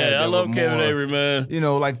cats like that. yeah, I love Kevin more, Avery, man. You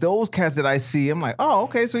know, like those cats that I see, I'm like, oh,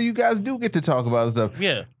 okay, so you guys do get to talk about stuff.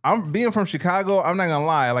 Yeah. I'm being from Chicago, I'm not gonna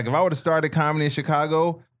lie. Like if I would have started comedy in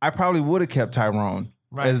Chicago, I probably would have kept Tyrone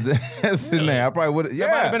as his name. I probably would have. Yeah,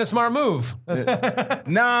 That might have been a smart move.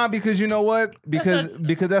 nah, because you know what? Because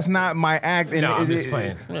that's not my act. And No, I'm just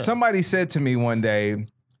playing. Somebody said to me one day,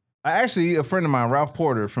 a friend of mine, Ralph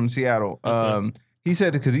Porter from Seattle, he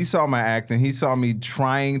said, because he saw my act and he saw me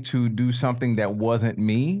trying to do something that wasn't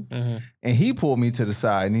me, and he pulled me to the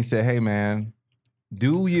side and he said, "Hey man,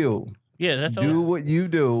 do you? Yeah, that's Do what you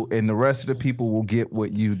do, and the rest of the people will get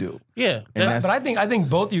what you do." Yeah. And But I think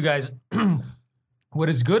both you guys, what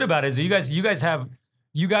is good about it is that you guys have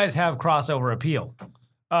crossover appeal.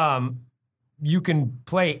 You can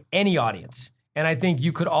play any audience, and I think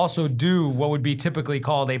you could also do what would be typically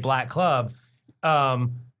called a black club.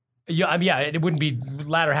 It wouldn't be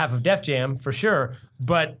latter half of Def Jam for sure,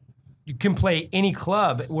 but you can play any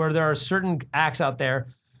club where there are certain acts out there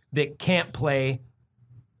that can't play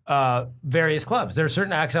various clubs. There are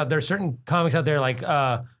certain acts out there, certain comics out there like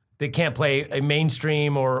that can't play a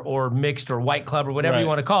mainstream or mixed or white club or whatever you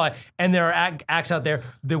want to call it. And there are acts out there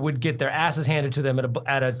that would get their asses handed to them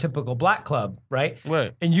at a typical black club, right?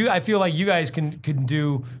 Right. And I feel like you guys can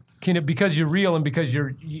because you're real and because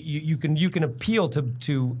you can appeal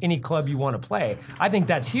to any club you want to play. I think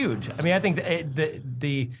that's huge. I mean, I think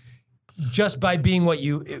the just by being what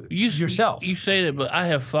yourself. You say that, but I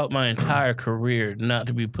have fought my entire career not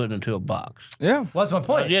to be put into a box. Yeah. Well, that's my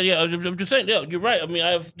point. I'm just saying, you're right. I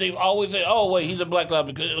mean, they've always said, "Oh, wait, he's a black club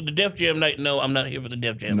because the Def Jam night." No, I'm not here for the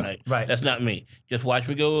Def Jam night. Right. That's not me. Just watch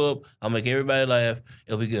me go up. I'll make everybody laugh.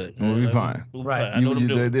 It'll be good. We'll be fine. Right. I know what I'm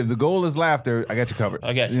doing. If the goal is laughter, I got you covered.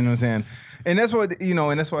 I got you. You know what I'm saying? And that's what,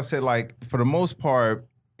 and that's why I said, like, for the most part,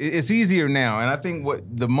 it's easier now. And I think what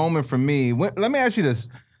the moment for me, let me ask you this.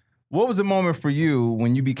 What was the moment for you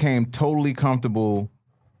when you became totally comfortable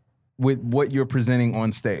with what you're presenting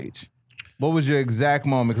on stage? What was your exact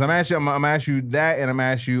moment? Because I'm gonna ask you that, and I'm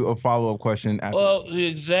gonna ask you a follow-up question after. Well, the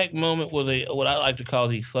exact moment was what I like to call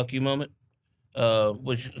the "fuck you" moment.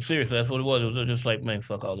 Which seriously, that's what it was. It was just like, man,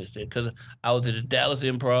 fuck all this shit. Because I was at the Dallas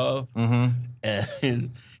Improv,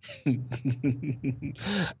 and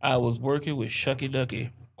I was working with Shucky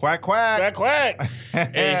Ducky. Quack, quack. Quack, quack.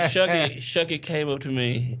 And Shucky came up to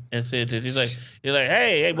me and said this. He's like,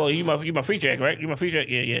 hey, boy, you my free check, right? You my free check?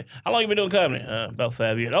 Yeah. How long you been doing comedy? About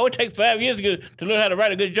 5 years. Oh, it takes 5 years to learn how to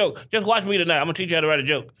write a good joke. Just watch me tonight. I'm gonna teach you how to write a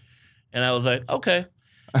joke. And I was like, okay.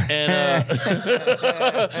 And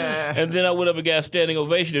and then I went up and got a standing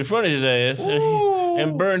ovation in front of his ass.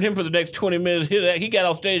 and burned him for the next 20 minutes. He got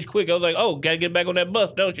off stage quick. I was like, oh, got to get back on that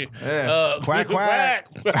bus, don't you? Yeah. Quack, quack.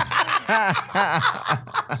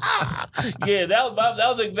 Yeah, that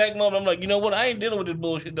was the exact moment. I'm like, you know what? I ain't dealing with this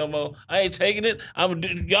bullshit no more. I ain't taking it.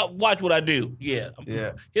 Y'all watch what I do. Yeah.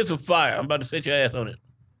 Here's some fire. I'm about to set your ass on it.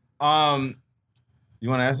 You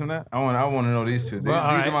want to ask him that? I want to know these two. These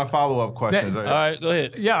right. are my follow-up questions. All right, go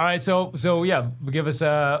ahead. Yeah, all right. So yeah, give us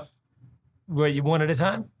what you one at a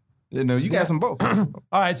time. You know, you got some both. All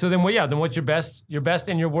right. So then, then what's your best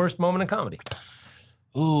and your worst moment in comedy?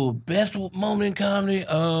 Ooh, best moment in comedy.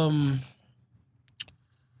 Are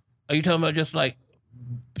you talking about just like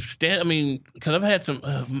I mean, because I've had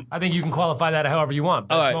some. I think you can qualify that however you want.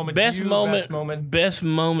 Best all right, moment best to you, moment. Best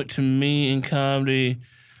moment to me in comedy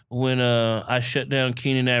when I shut down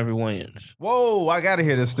Keenan Avery Wayans. Whoa, I got to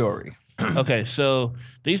hear this story. Okay, so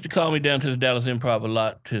they used to call me down to the Dallas Improv a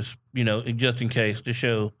lot to, just in case the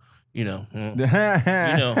show. Like, I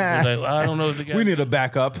don't know if the guy. We need a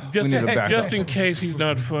backup. Just in case he's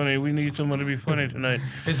not funny, we need someone to be funny tonight.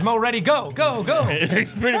 Is Mo ready? Go.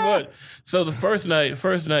 Pretty much. So the first night,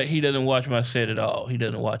 he doesn't watch my set at all. He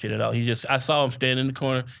doesn't watch it at all. I saw him standing in the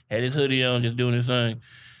corner, had his hoodie on, just doing his thing.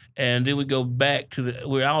 And then we go back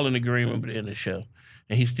we're all in the green room at the end of the show.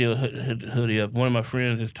 And he still had the hoodie up. One of my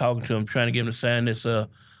friends is talking to him, trying to get him to sign this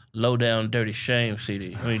Low Down Dirty Shame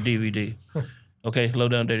DVD. Okay, Low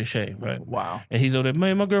Down Dirty Shame, right? Wow. And he's over there,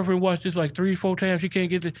 man, my girlfriend watched this like 3-4 times. She can't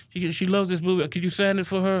get it. She loves this movie. Could you sign this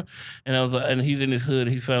for her? And I was like, and he's in his hood.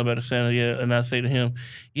 He's found about to sign it. Yeah. And I say to him,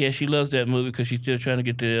 yeah, she loves that movie because she's still trying to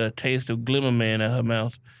get the taste of Glimmer Man out of her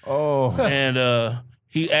mouth. Oh. And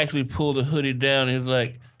he actually pulled the hoodie down and he's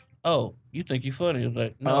like, oh, you think you're funny? I was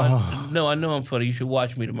like, no, I know I'm funny. You should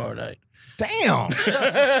watch me tomorrow night. Damn.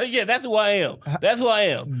 Yeah, that's who I am.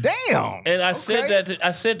 Damn. And I said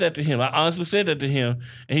that to him. I honestly said that to him,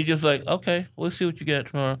 and he just like, okay, we'll see what you got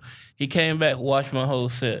tomorrow. He came back, watched the whole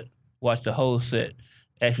set.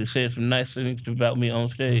 Actually said some nice things about me on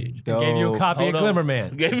stage. Gave you a copy of Glimmer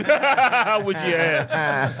Man. Which he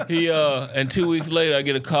had. And 2 weeks later, I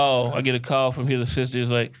get a call from his assistant.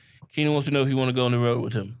 He's like, Keenan wants to know if you want to go on the road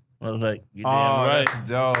with him. I was like, "You damn right." That's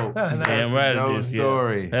dope. Damn right. Dope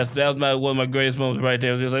story. Yeah. That was one of my greatest moments right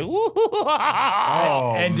there. It was like, "Woo!"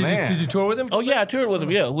 And did you tour with him? Oh yeah, I toured with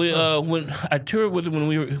him. Yeah, when I toured with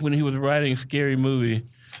him when he was writing Scary Movie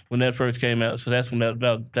when that first came out. So how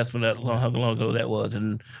long ago that was,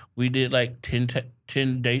 and we did like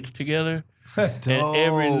 10 dates together. And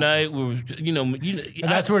every night we were, and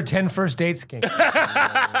that's where 10 first dates came. Man,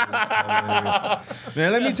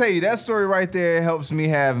 let me tell you, that story right there helps me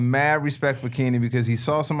have mad respect for Keenan because he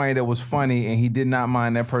saw somebody that was funny and he did not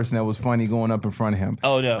mind that person that was funny going up in front of him.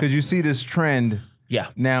 Oh, no. Because you see this trend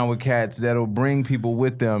now with cats that'll bring people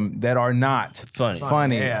with them that are not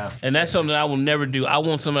funny. Yeah. And that's something I will never do. I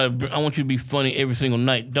want you to be funny every single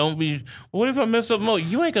night. Don't be, what if I mess up Mo?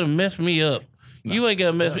 You ain't going to mess me up. No. You ain't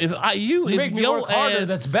gonna mess. If you make me work harder,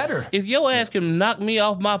 that's better. If your ass can knock me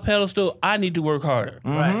off my pedestal, I need to work harder.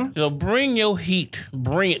 Right. So bring your heat.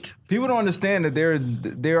 Bring it. People don't understand that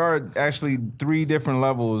there are actually 3 different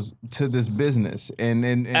levels to this business, and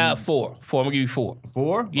 4. I'm gonna give you 4.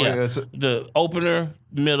 4? Yeah. Okay, the opener,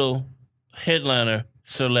 middle, headliner,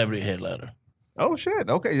 celebrity headliner. Oh shit!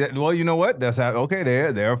 Okay, well, you know what? That's how. Okay,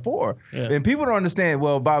 there are 4, and people don't understand.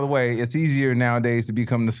 Well, by the way, it's easier nowadays to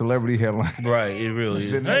become the celebrity headline. Right, it really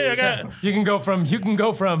is. Hey, I got it. You can go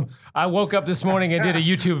from I woke up this morning and did a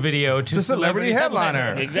YouTube video to celebrity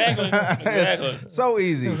headliner. Exactly. So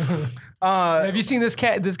easy. Have you seen this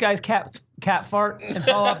guy's cat fart and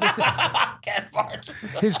fall off this? Cat farts.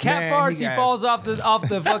 His cat farts. He falls off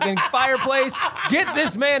the fucking fireplace. Get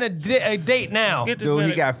this man a date now. Dude,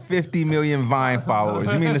 he got 50 million Vine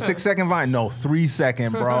followers. You mean the 6-second Vine? No,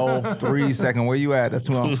 3-second, bro. 3-second. Where you at? That's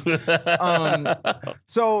too long.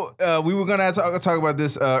 So we were gonna talk about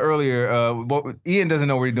this earlier. But Ian doesn't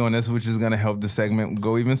know we're doing this, which is gonna help the segment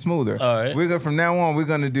go even smoother. All right. From now on, we're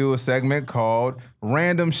gonna do a segment called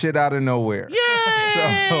Random Shit Out of Nowhere.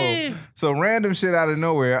 Yay! So random shit out of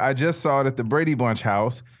nowhere. I just saw that the Brady Bunch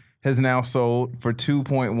house has now sold for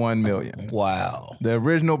 $2.1 million. Wow. The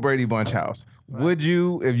original Brady Bunch house. Right. Would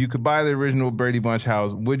you, if you could buy the original Brady Bunch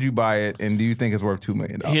house, would you buy it? And do you think it's worth $2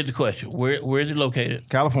 million? Here's the question: Where is it located?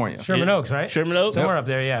 California. Sherman Oaks, right? Sherman Oaks, somewhere up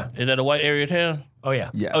there. Yeah. Is that a white area town? Oh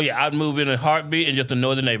yeah. Yes. Oh yeah. I'd move in a heartbeat and just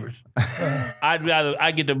annoy the neighbors.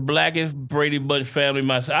 I'd get the blackest Brady Bunch family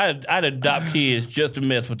myself. I'd adopt kids just to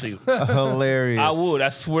mess with you. Hilarious. I would. I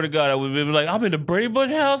swear to God, I would be like, I'm in the Brady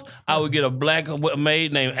Bunch house. I would get a black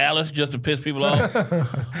maid named Alice just to piss people off.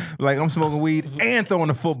 Like I'm smoking weed and throwing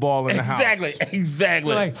the football in the house. Exactly.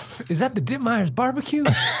 Exactly. Like, is that the Dip Myers barbecue?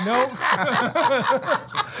 Nope.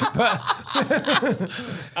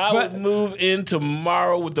 I would move in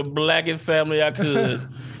tomorrow with the blackest family I could.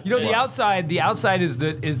 You know, the outside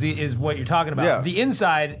is what you're talking about. Yeah. The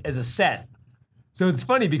inside is a set. So it's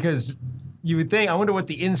funny because you would think, I wonder what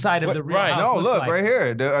the inside of the real right. house No, looks look like. right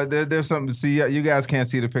here. There's something. See, you guys can't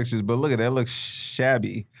see the pictures, but look at that. It looks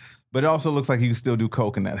shabby, but it also looks like you can still do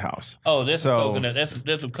coke in that house. Oh, that's So- a coconut.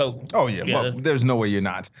 That's a coke. Oh yeah, well, that's- there's no way you're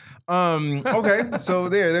not. Okay, so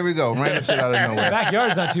there we go. Random shit out of nowhere.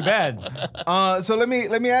 Backyard's not too bad. So let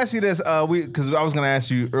me ask you this. Because I was gonna ask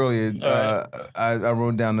you earlier. I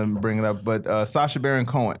wrote down to bring it up, but Sacha Baron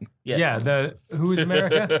Cohen. Yeah, the Who is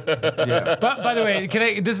America? Yeah. But by the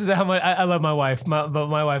way, this is how much I love my wife. But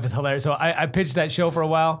my wife is hilarious. So I pitched that show for a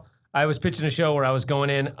while. I was pitching a show where I was going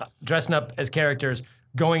in, dressing up as characters,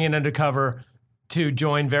 going in undercover to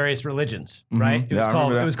join various religions. Right? Yeah, I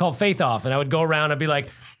remember that. It was called Faith Off, and I would go around. I'd be like,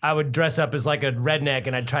 I would dress up as like a redneck,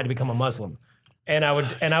 and I'd try to become a Muslim, and I would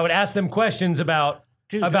ask them questions about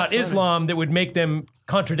that's funny. Islam that would make them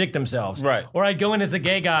contradict themselves. Right. Or I'd go in as a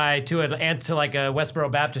gay guy to like a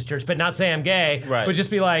Westboro Baptist church, but not say I'm gay. Right. But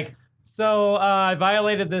just be like, so I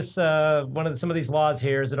violated this some of these laws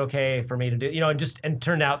here. Is it okay for me to do? You know, and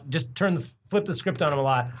flip the script on them a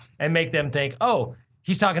lot and make them think, oh,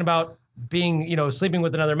 he's talking about being, sleeping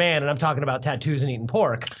with another man, and I'm talking about tattoos and eating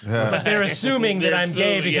pork. But they're assuming that I'm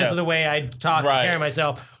gay because of the way I talk and carry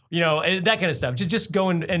myself. And that kind of stuff. Just go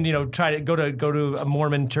and try to go to a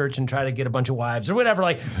Mormon church and try to get a bunch of wives or whatever,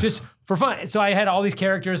 like just for fun. So I had all these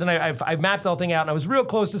characters and I mapped the whole thing out, and I was real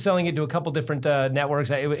close to selling it to a couple different networks.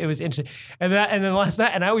 It was interesting. And then last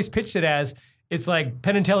night, and I always pitched it as it's like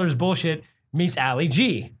Penn and Teller's bullshit meets Ali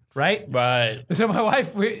G. Right? Right. So my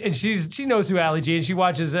wife, and she knows who Ali G, and she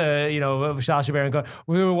watches, Sacha Baron Cohen.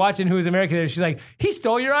 We were watching Who is America, and she's like, he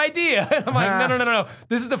stole your idea. And I'm like, no.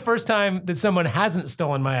 This is the first time that someone hasn't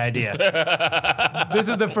stolen my idea. This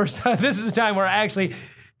is the first time. This is the time where I actually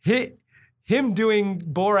hit him doing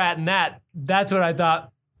Borat and that's what I thought.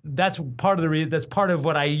 That's part of that's part of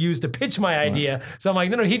what I used to pitch my idea. So I'm like,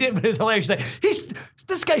 no, he didn't. But it's hilarious. She's like,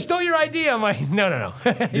 this guy stole your idea. I'm like, no.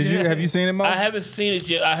 Have you seen it, Mo? I haven't seen it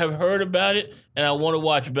yet. I have heard about it, and I want to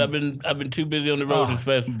watch it, but I've been too busy on the road.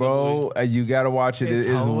 Bro, you gotta watch it. It's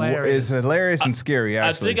It's hilarious. hilarious and scary. I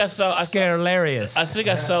Actually, think I saw. Scarelarious. I think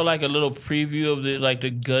I saw like a little preview of the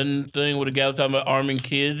gun thing where the guy was talking about arming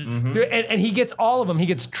kids. Dude, and he gets all of them. He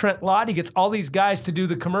gets Trent Lott. He gets all these guys to do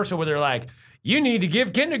the commercial where they're like, you need to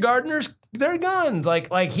give kindergartners their guns.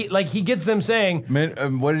 Like he gets them saying.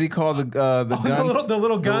 What did he call the guns? The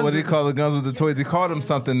little guns. What did he call the guns with the toys? He called them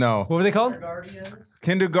something though. What were they called?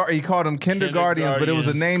 Kindergarten. He called them kindergartens, but it was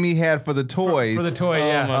a name he had for the toys. For the toy, Oh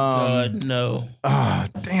yeah. my God, no!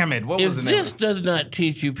 Damn it! What If was the name? this does not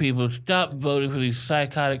teach you people, stop voting for these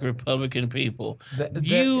psychotic Republican people.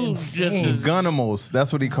 You insane. just Gunimals.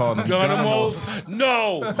 That's what he called them. Gunimals?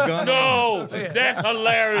 No, no, that's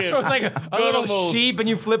hilarious. It's like a little Gunimals. sheep, and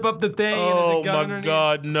you flip up the thing. Oh and there's a gun my underneath.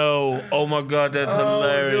 God, no! Oh my God, that's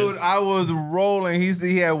hilarious. Dude, I was rolling.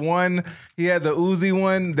 He had one. He had the Uzi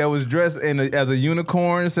one that was dressed as a unicorn.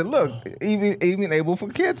 And said, "Look, even able for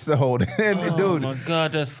kids to hold it." And Oh dude, my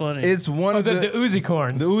God, that's funny. it's one of The Uzi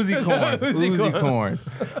corn. the Uzi corn. Uzi Uzi corn.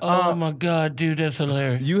 Oh my God, dude, that's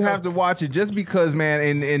hilarious. You have to watch it just because, man,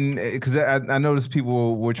 and because I noticed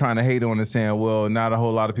people were trying to hate on it, saying, well, not a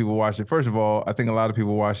whole lot of people watch it. First of all, I think a lot of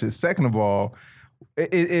people watch it. Second of all,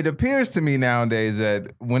 it appears to me nowadays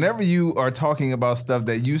that whenever you are talking about stuff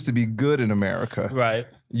that used to be good in America, right.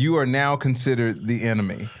 you are now considered the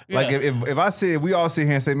enemy. Like Yeah. if we all sit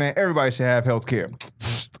here and say, man, everybody should have health care.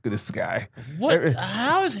 Look at this guy. What?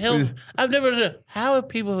 How is health? I've never understood. How are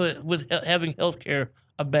people with having health care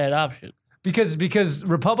a bad option? Because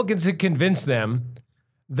Republicans have convinced them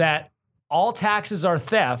that all taxes are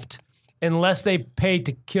theft unless they pay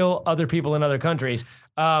to kill other people in other countries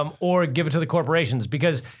or give it to the corporations.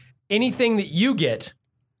 Because anything that you get,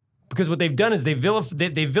 because what they've done is they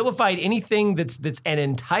vilified anything that's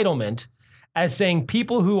an entitlement as saying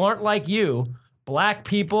people who aren't like you, black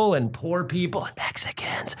people and poor people and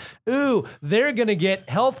Mexicans, ooh, they're going to get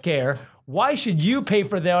health care. Why should you pay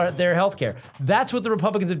for their health care? That's what the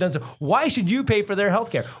Republicans have done. So why should you pay for their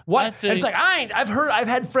health care? And it's like, I've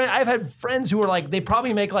had friends who are like, they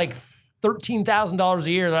probably make like $13,000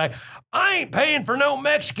 a year. They're like, I ain't paying for no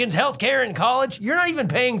Mexicans' health care in college. You're not even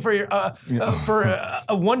paying for your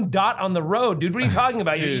a one dot on the road, dude. What are you talking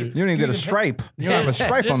about? Dude. You don't even get a stripe. You don't have a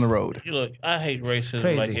stripe on the road. Look, I hate racism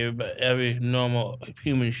Crazy. like every normal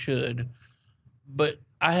human should. But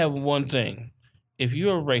I have one thing. If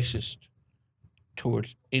you're a racist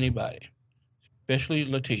towards anybody, especially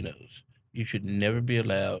Latinos, You should never be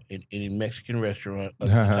allowed in any Mexican restaurant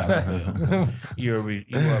other than Taco Bell.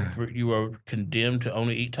 You are condemned to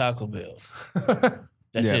only eat Taco Bell.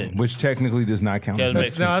 That's it. Which technically does not count.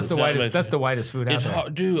 That's That's the whitest. That's the whitest food out It's there.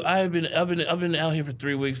 hard, dude. I've been out here for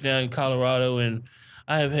 3 weeks now in Colorado, and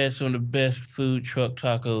I have had some of the best food truck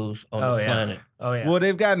tacos on the planet. Oh yeah. Well,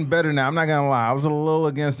 they've gotten better now. I'm not gonna lie. I was a little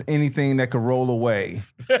against anything that could roll away.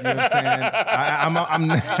 You know what I'm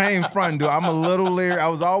saying? I ain't front, dude. I'm a little leery. I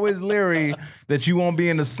was always leery that you won't be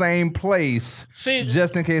in the same place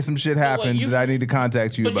just in case some shit happens that I need to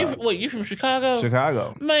contact you about. You from Chicago?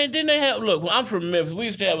 Chicago. Man, didn't they have, look, I'm from Memphis. We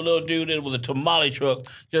used to have a little dude that was a tamale truck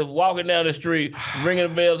just walking down the street, ringing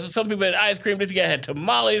the bells. Some people had ice cream. This guy had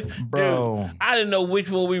tamales. Bro. Dude, I didn't know which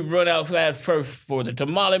one we run outside first for, the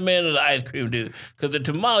tamale man or the ice cream dude. Because the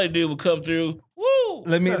tamale dude would come through. Woo!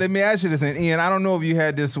 Let me ask you this, and Ian. I don't know if you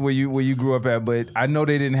had this where you grew up at, but I know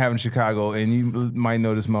they didn't have it in Chicago, and you might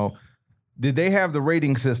know this, Mo. Did they have the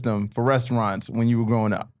rating system for restaurants when you were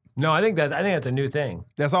growing up? No, I think that's a new thing.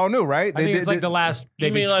 That's all new, right? I think it's like the last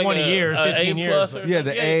maybe 20 years, 15 years. Yeah,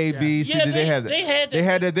 the A, B, C. Did they have that? They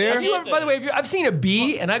had that there. By the way, I've seen a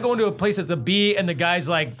B, and I go into a place that's a B, and the guy's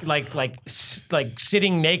like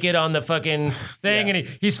sitting naked on the fucking thing, and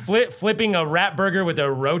he's flipping a rat burger with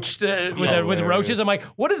a roach with roaches. I'm like,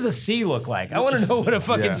 what does a C look like? I want to know what a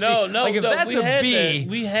fucking C. No. Like if that's a B,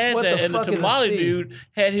 we had that, and the tamale dude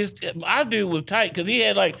had his. Our dude was tight because he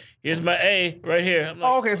had like, here's my A right here. I'm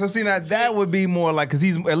like, okay, so see now that would be more like because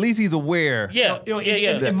at least he's aware. Yeah,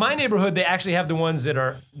 In my neighborhood, they actually have the ones that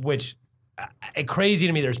are crazy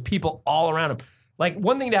to me. There's people all around them. Like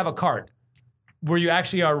one thing to have a cart where you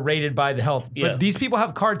actually are rated by the health, but these people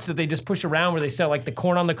have carts that they just push around where they sell like the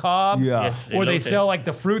corn on the cob, or they sell like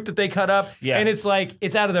the fruit that they cut up, and it's like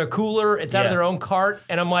it's out of their cooler, it's out of their own cart,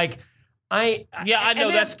 and I'm like. I know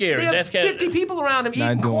that's scary. They have 50 people around him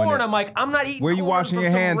eating corn. I'm like, I'm not eating. Where you washing your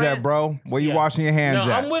hands at, bro? Where you washing your hands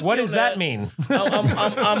at? What does that mean?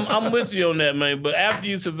 I'm with you on that, man. But after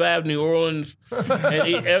you survive New Orleans,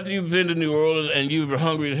 and after you've been to New Orleans and you were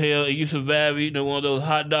hungry as hell, and you survive eating one of those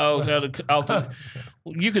hot dogs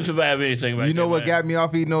you can survive anything, right? You know what got me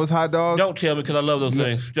off eating those hot dogs? Don't tell me because I love those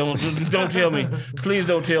things. Don't tell me. Please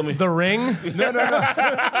don't tell me. The Ring? No.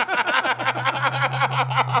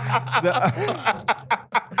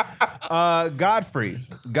 Godfrey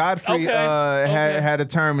had a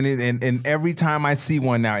term, and every time I see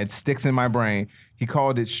one now, it sticks in my brain. He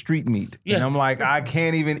called it street meat. Yeah. And I'm like, I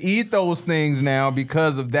can't even eat those things now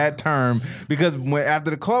because of that term. Because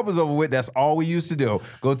after the club was over with, that's all we used to do.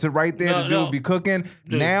 Go to right there, the dude would be cooking.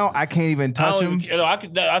 Dude, now I can't even touch him.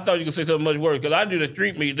 I thought you could say something much worse because I do the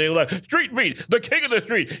street meat. They were like, street meat, the king of the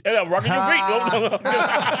street. And I'm rocking your feet.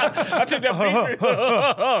 I took that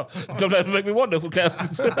feet. Sometimes it make me wonder.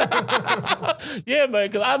 Yeah,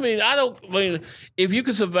 man, because if you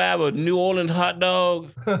could survive a New Orleans hot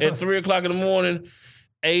dog at 3 o'clock in the morning,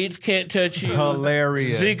 AIDS can't touch you.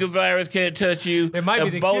 Hilarious. Zika virus can't touch you. It might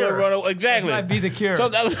be the cure. Exactly. It might be the cure. So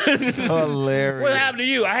that was hilarious. What happened to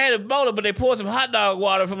you? I had Ebola, but they poured some hot dog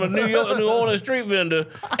water from a New Orleans street vendor,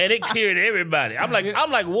 and it cured everybody. I'm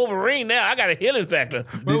like Wolverine now. I got a healing factor.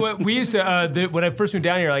 We used to when I first moved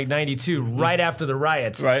down here, like '92, right after the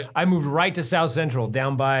riots. Right. I moved right to South Central,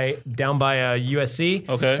 down by USC.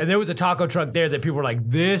 Okay. And there was a taco truck there that people were like,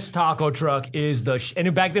 "This taco truck is the,"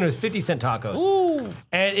 and back then it was 50-cent tacos. Ooh.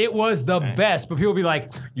 And it was the best, but people would be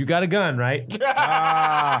like, "You got a gun, right?" Like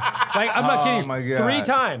I'm not kidding. My God.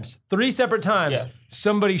 3 separate times,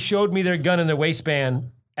 somebody showed me their gun in their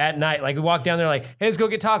waistband at night. Like we walked down there, like, "Hey, let's go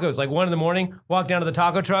get tacos." Like 1 a.m, walk down to the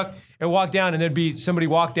taco truck and walk down, and there'd be somebody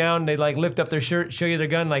walk down. They'd like lift up their shirt, show you their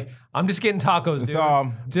gun. Like, "I'm just getting tacos, dude.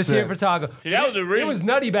 Just here for tacos." See, that was the reason. It was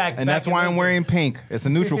nutty back. And that's why I'm wearing pink. It's a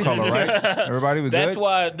neutral color, right? Everybody was good. That's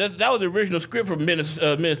why that was the original script for Menace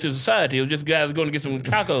to Society. It was just guys going to get some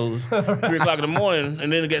tacos 3 o'clock in the morning,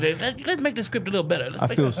 and then let's make the script a little better. I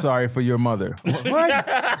feel sorry for your mother. What? No,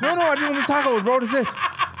 I just want the tacos, bro. That's it.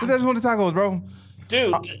 I just want the tacos, bro.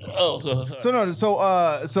 Dude,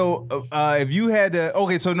 So if you had to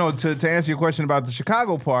answer your question about the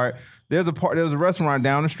Chicago part, there was a restaurant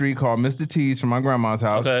down the street called Mr. T's from my grandma's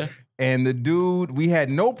house. Okay. And the dude, we had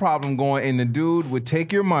no problem going, and the dude would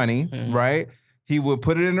take your money, right? He would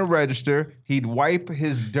put it in the register. He'd wipe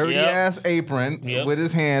his dirty ass apron with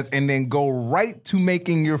his hands and then go right to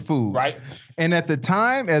making your food. Right. And at the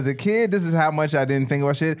time, as a kid, this is how much I didn't think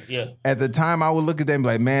about shit. Yeah. At the time, I would look at them and be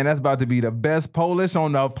like, man, that's about to be the best Polish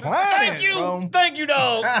on the planet. Thank you. Bro. Thank you,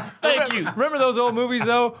 dog. Thank you. Remember those old movies,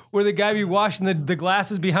 though, where the guy be washing the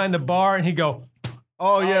glasses behind the bar and he'd go,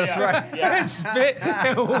 Oh, yeah, that's right. Yeah. and spit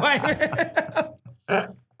and wipe.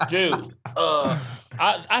 Dude,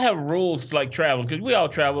 I have rules like traveling because we all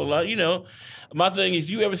travel a lot. You know, my thing is,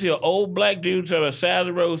 you ever see an old black dude on the side of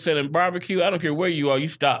the road selling barbecue? I don't care where you are, you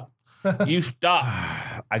stop. You stop.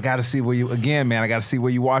 I got to see where you again, man. I got to see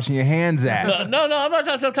where you washing your hands at. No, I'm not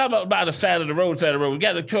talking about by the side of the road. We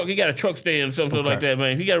got a truck. He got a truck stand, something like that,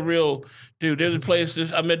 man. He got a real dude. There's a place.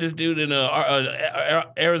 I met this dude in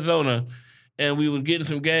Arizona, and we was getting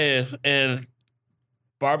some gas and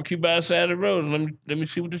barbecue by the side of the road. Let me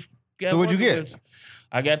see what this guy. So what'd you get? With.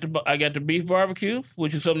 I got the beef barbecue,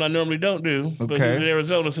 which is something I normally don't do. But he Okay. was in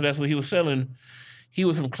Arizona, so that's what he was selling. He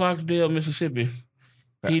was from Clarksdale, Mississippi.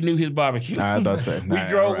 He knew his barbecue. I was about to say. We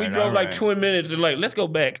drove like 20 minutes and like, let's go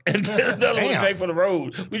back. And another one Damn. take for the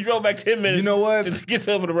road. We drove back 10 minutes. You know what? To get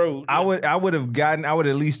some for the road. I would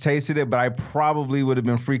at least tasted it, but I probably would have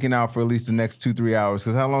been freaking out for at least the next 2-3 hours.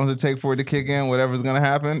 Because how long does it take for it to kick in? Whatever's gonna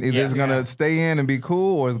happen, either it's gonna stay in and be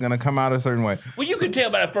cool, or it's gonna come out a certain way. Well, you can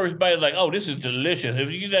tell by the first bite, like, oh, this is delicious.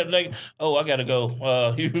 If you got like, oh, I gotta go.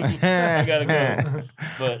 I gotta go.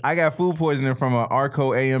 But I got food poisoning from an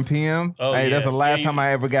Arco AM/PM. Oh, Hey, that's yeah. the last Yeah, time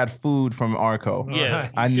I ever got food from Arco. yeah,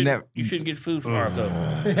 you shouldn't get food from Arco.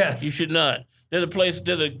 Yes. You should not. There's a place.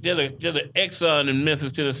 There's an Exxon in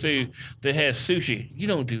Memphis, Tennessee that has sushi. You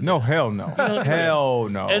don't do that. No, hell no. Hell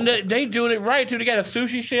no. And they doing it right too. They got a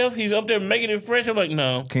sushi chef. He's up there making it fresh. I'm like,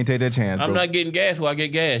 no, Can't take that chance. I'm bro. not getting gas. Well, I get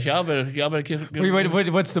gas. Y'all better kiss.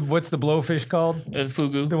 Wait, what's the blowfish called?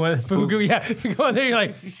 Fugu. The one fugu, yeah. You go in there, you're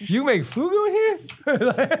like, you make fugu in here?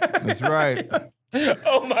 That's right.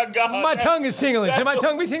 Oh my God. My tongue is tingling. Should my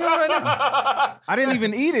tongue be tingling right now? I didn't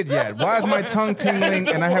even eat it yet. Why is my tongue tingling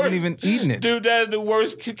and I haven't even eaten it? Dude, that's the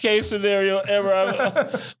worst case scenario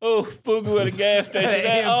ever. Fugu at a gas station.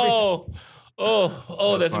 That's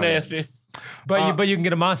funny. nasty. But you can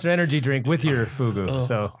get a Monster Energy drink with your fugu.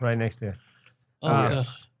 So right next to you.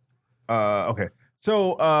 Okay.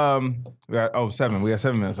 So we got 7. We got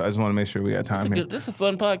 7 minutes. I just want to make sure we got time here. This is a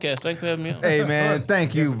fun podcast. Thanks for having me on. Hey man,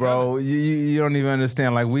 thank you, bro. You don't even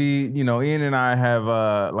understand. Like Ian and I have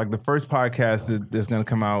like the first podcast that's gonna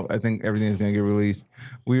come out. I think everything's gonna get released.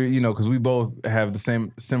 Because we both have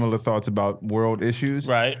the similar thoughts about world issues.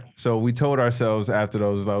 Right. So we told ourselves after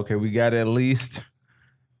those, like, okay, we gotta at least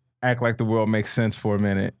act like the world makes sense for a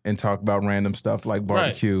minute and talk about random stuff like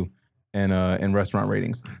barbecue. And restaurant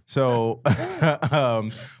ratings. So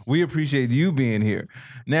we appreciate you being here.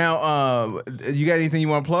 Now, you got anything you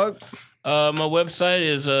want to plug? My website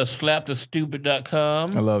is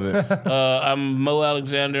slapthestupid.com. I love it. I'm Mo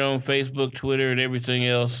Alexander on Facebook, Twitter, and everything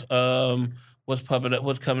else. What's popping up?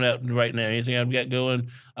 What's coming out right now? Anything I've got going?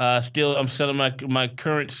 I'm selling my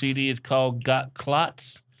current CD. It's called Got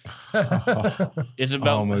Clots. It's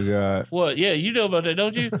about Oh my God. what? Yeah, you know about that,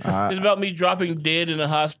 don't you? It's about me dropping dead in the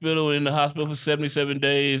hospital for 77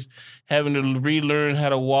 days, having to relearn how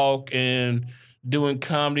to walk, and doing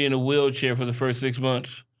comedy in a wheelchair for the first 6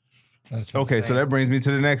 months. Okay, so that brings me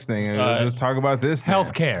to the next thing. Let's just talk about this. then.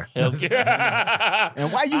 Healthcare.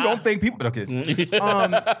 And why you don't think people? Okay.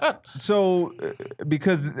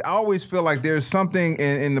 Because I always feel like there's something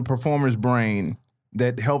in the performer's brain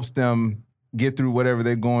that helps them get through whatever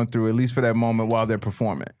they're going through, at least for that moment while they're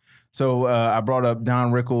performing. So I brought up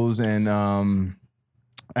Don Rickles and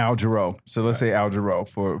Al Jarreau. So let's say Al Jarreau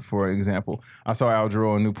for example. I saw Al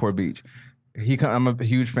Jarreau in Newport Beach. I'm a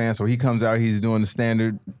huge fan, so he comes out. He's doing the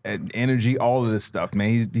standard energy, all of this stuff,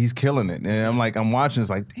 man. He's killing it, and I'm watching. It's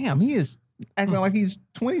like, damn, he is acting like he's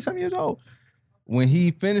 20-some years old. When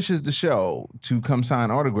he finishes the show to come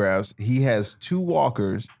sign autographs, he has 2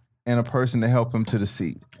 walkers and a person to help him to the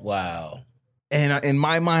seat. Wow. And in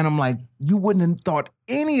my mind, I'm like, you wouldn't have thought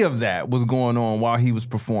any of that was going on while he was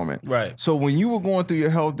performing. Right. So when you were going through your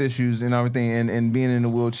health issues and everything and being in a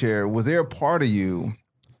wheelchair, was there a part of you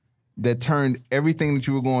that turned everything that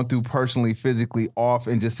you were going through personally, physically off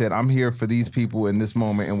and just said, I'm here for these people in this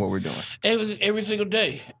moment and what we're doing? Every single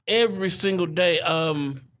day. Every single day.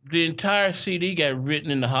 The entire CD got written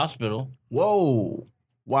in the hospital. Whoa.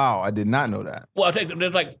 Wow, I did not know that. Well, I think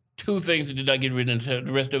there's like 2 things that did not get written into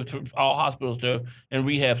the rest of it's all hospital stuff and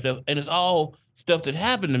rehab stuff. And it's all stuff that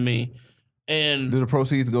happened to me. And Do the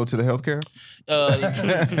proceeds go to the healthcare?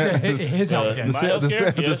 His healthcare. My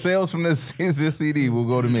healthcare? The Yes. sales from this CD will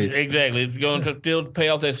go to me. Exactly. It's going to still pay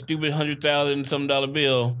off that stupid $100,000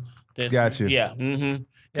 bill. Got you. Yeah. Mm-hmm.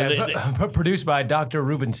 Yeah, produced by Dr.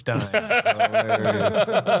 Rubenstein. So,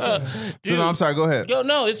 no, I'm sorry, go ahead. Yo,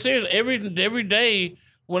 no, it's serious. Every day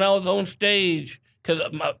when I was on stage, because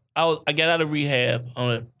I got out of rehab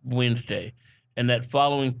on a Wednesday, and that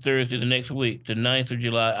following Thursday, the next week, the 9th of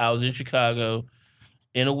July, I was in Chicago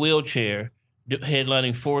in a wheelchair,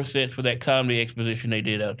 headlining 4 sets for that comedy exposition they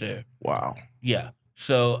did out there. Wow. Yeah.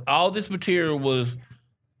 So all this material was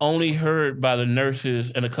only heard by the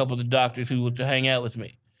nurses and a couple of the doctors who were to hang out with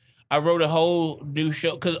me. I wrote a whole new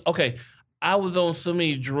show because I was on so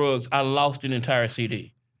many drugs I lost an entire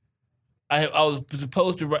CD. I was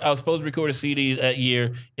supposed to record a CD that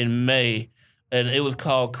year in May, and it was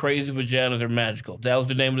called Crazy Vaginas Are Magical. That was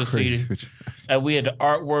the name of the CD. And we had the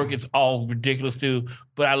artwork. It's all ridiculous too.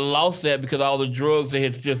 But I lost that because all the drugs they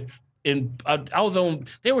had just I was on.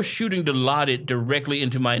 They were shooting Dilaudid directly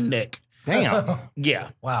into my neck. Damn.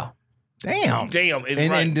 Yeah. Wow. Damn.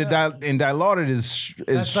 It's And Dilaudid is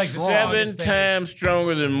That's like strong. 7 times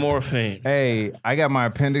stronger than morphine. Hey, I got my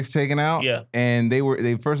appendix taken out. Yeah. And they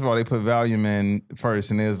first of all they put Valium in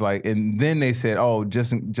first, and it was like, and then they said, oh,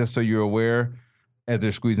 just so you're aware, as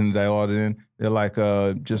they're squeezing the Dilaudid in, they're like,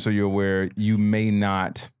 just so you're aware, you may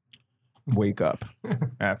not wake up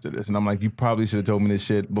after this. And I'm like, you probably should have told me this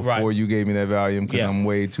shit before you gave me that Valium because I'm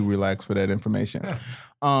way too relaxed for that information.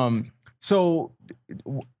 So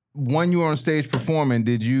when you were on stage performing,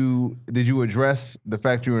 did you address the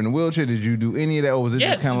fact you were in a wheelchair? Did you do any of that, or was it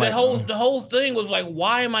just kind of like the whole thing was like,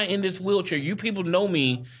 why am I in this wheelchair? You people know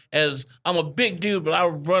me as I'm a big dude, but I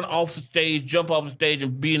would run off the stage, jump off the stage,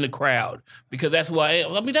 and be in the crowd because that's why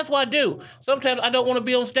I mean that's what I do. Sometimes I don't want to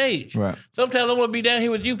be on stage. Right. Sometimes I want to be down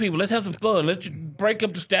here with you people. Let's have some fun. Let's break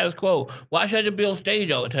up the status quo. Why should I just be on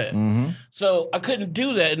stage all the time? Mm-hmm. So I couldn't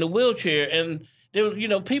do that in the wheelchair, and there was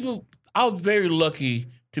people. I was very lucky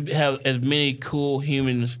to have as many cool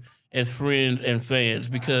humans as friends and fans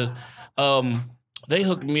because they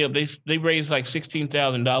hooked me up. They raised like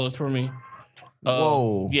 $16,000 for me.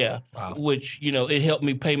 Whoa. Yeah. Wow. Which, it helped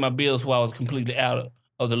me pay my bills while I was completely out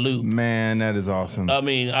of the loop. Man, that is awesome. I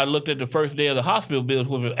mean, I looked at the first day of the hospital bills,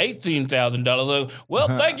 which was $18,000. Like,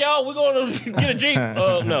 well, thank y'all. We're going to get a Jeep.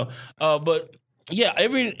 No. But yeah,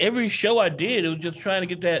 every show I did, it was just trying to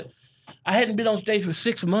get that. I hadn't been on stage for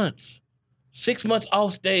 6 months. 6 months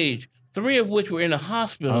off stage, 3 of which were in a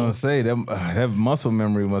hospital. I was gonna say that muscle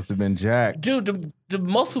memory must have been jacked. Dude, the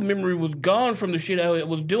muscle memory was gone from the shit I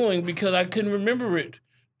was doing because I couldn't remember it.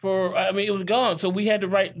 It was gone. So we had to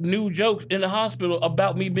write new jokes in the hospital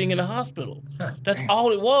about me being in the hospital. That's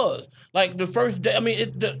all it was. Like the first day,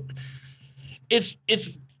 it's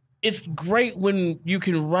great when you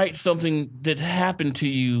can write something that happened to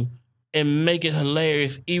you and make it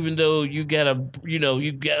hilarious, even though you got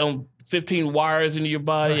on 15 wires into your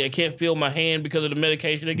body. Right. I can't feel my hand because of the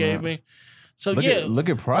medication they gave me. So look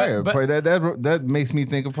at Pryor. But that makes me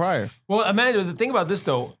think of Pryor. Well, Amanda, the thing about this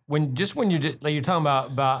though, when you're talking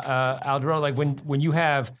about Aldero, like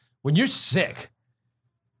when you're sick,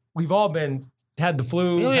 we've all had the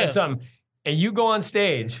flu, had something, and you go on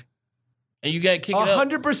stage, and you got kicked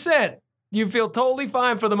 100%. You feel totally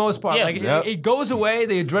fine for the most part. Yeah. It goes away,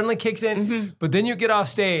 the adrenaline kicks in, but then you get off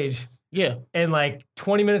stage. Yeah. And like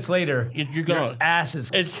 20 minutes later, you're gone. Your ass is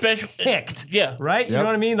kicked. Yeah. Right? You know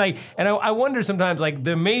what I mean? Like, and I wonder sometimes, like,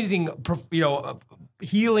 the amazing,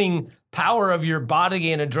 healing power of your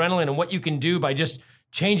body and adrenaline and what you can do by just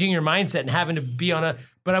changing your mindset and having to be on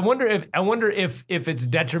but I wonder if it's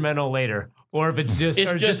detrimental later. Or if it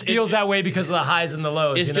just feels that way because of the highs and the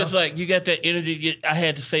lows. It's just like you got that energy. I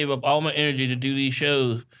had to save up all my energy to do these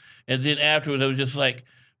shows. And then afterwards, I was just like,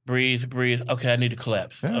 breathe. Okay, I need to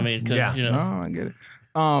collapse. Yeah. I mean, Oh, I get it.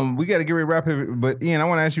 We got to get ready to wrap it. But Ian, I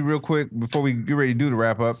want to ask you real quick before we get ready to do the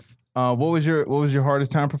wrap up. What was your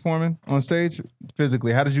hardest time performing on stage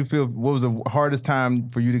physically? How did you feel? What was the hardest time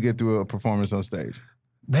for you to get through a performance on stage?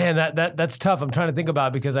 Man, that's tough. I'm trying to think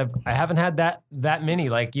about it because I haven't had that many.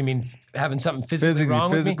 Like, you mean having something physically wrong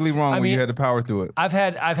with me? Where you had to power through it. I've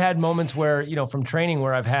had moments where from training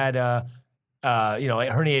where I've had like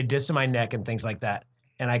herniated discs in my neck and things like that,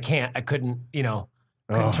 and I couldn't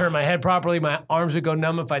turn my head properly. My arms would go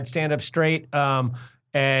numb if I'd stand up straight,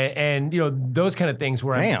 and those kind of things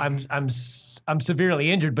where I'm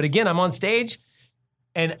severely injured. But again, I'm on stage.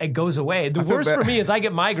 And it goes away. The worst for me is I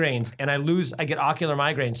get migraines and I get ocular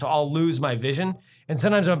migraines. So I'll lose my vision. And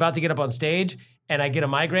sometimes I'm about to get up on stage and I get a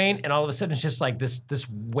migraine and all of a sudden it's just like this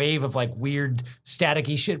wave of like weird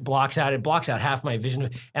staticky shit blocks out. It blocks out half my vision.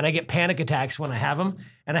 And I get panic attacks when I have them.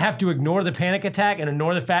 And I have to ignore the panic attack and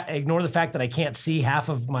ignore the fact that I can't see half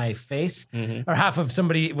of my face or half of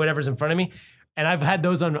somebody, whatever's in front of me. And I've had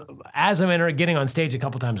those on as I'm getting on stage a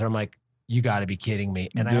couple times where I'm like, you got to be kidding me.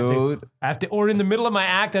 And Dude. I have to, or in the middle of my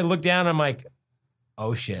act, I look down, I'm like,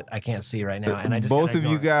 oh shit, I can't see right now. And I just both of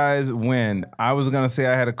you guys win. I was going to say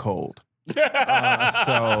I had a cold.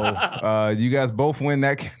 You guys both win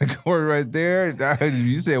that category right there.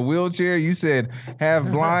 You said wheelchair. You said half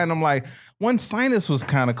blind. I'm like, one sinus was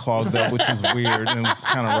kind of clogged up, which was weird and it was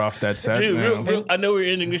kind of rough that set. Dude, real, I know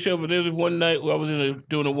we're ending the show, but there was one night where I was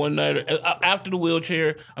doing a one-nighter. After the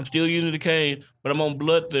wheelchair, I'm still using the cane, but I'm on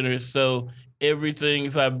blood thinners, so everything,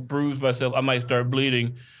 if I bruise myself, I might start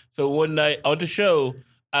bleeding. So one night on the show,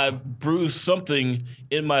 I bruised something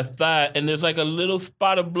in my thigh, and there's like a little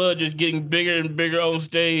spot of blood just getting bigger and bigger on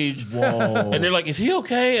stage. Whoa. And they're like, "Is he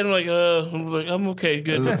okay?" And I'm like, "I'm okay,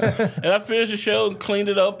 good." And I finished the show and cleaned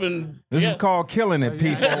it up, and This is called killing it,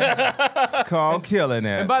 people. It's called killing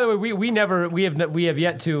it. And by the way, we have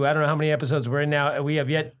yet to, I don't know how many episodes we're in now. We have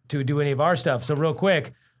yet to do any of our stuff. So real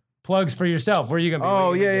quick, plugs for yourself. Where are you gonna be?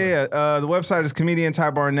 Oh, yeah. The website is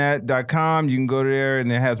comediantybarnett.com. You can go there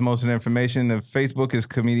and it has most of the information. The Facebook is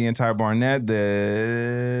Comedian Ty Barnett.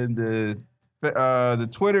 The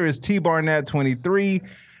Twitter is tbarnett23.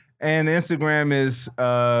 And the Instagram is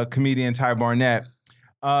Comedian Ty Barnett.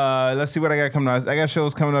 Let's see what I got coming up. I got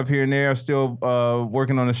shows coming up here and there. I'm still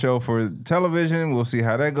working on a show for television. We'll see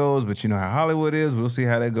how that goes. But you know how Hollywood is. We'll see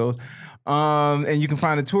how that goes. And you can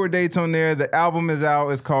find the tour dates on there. The album is out.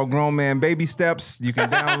 It's called Grown Man Baby Steps. You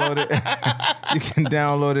can download it. You can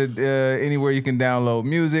download it anywhere you can download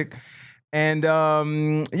music. And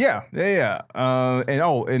and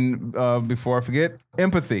before I forget,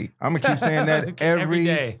 empathy. I'm gonna keep saying that Every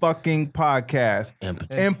day. fucking podcast.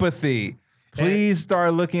 Empathy. Please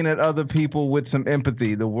start looking at other people with some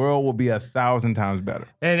empathy. The world will be 1,000 times better.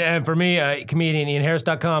 And for me, comedian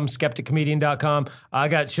IanHarris.com, skepticcomedian.com. I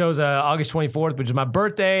got shows August 24th, which is my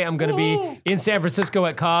birthday. I'm going to be in San Francisco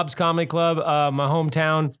at Cobb's Comedy Club, my home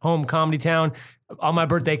comedy town. On my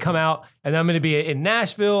birthday, come out. And then I'm going to be in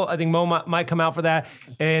Nashville. I think Mo might come out for that.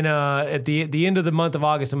 And at the end of the month of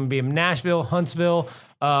August, I'm going to be in Nashville, Huntsville.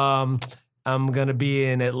 I'm going to be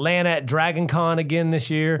in Atlanta at Dragon Con again this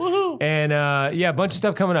year. Woo-hoo. And a bunch of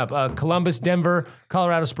stuff coming up. Columbus, Denver,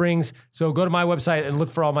 Colorado Springs. So go to my website and look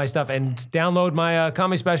for all my stuff and download my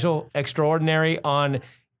comedy special, Extraordinary, on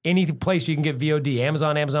any place you can get VOD.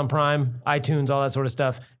 Amazon Prime, iTunes, all that sort of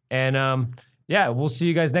stuff. And we'll see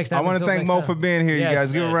you guys next time. I want to thank Mo for being here, Yes. you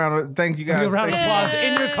guys. Give a round. Thank you guys. Give a round of applause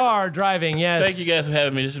in your car driving. Yes. Thank you guys for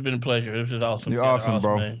having me. This has been a pleasure. This is awesome. You're awesome,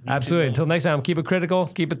 bro. Man. Absolutely. Until next time, keep it critical,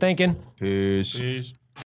 keep it thinking. Peace. Peace.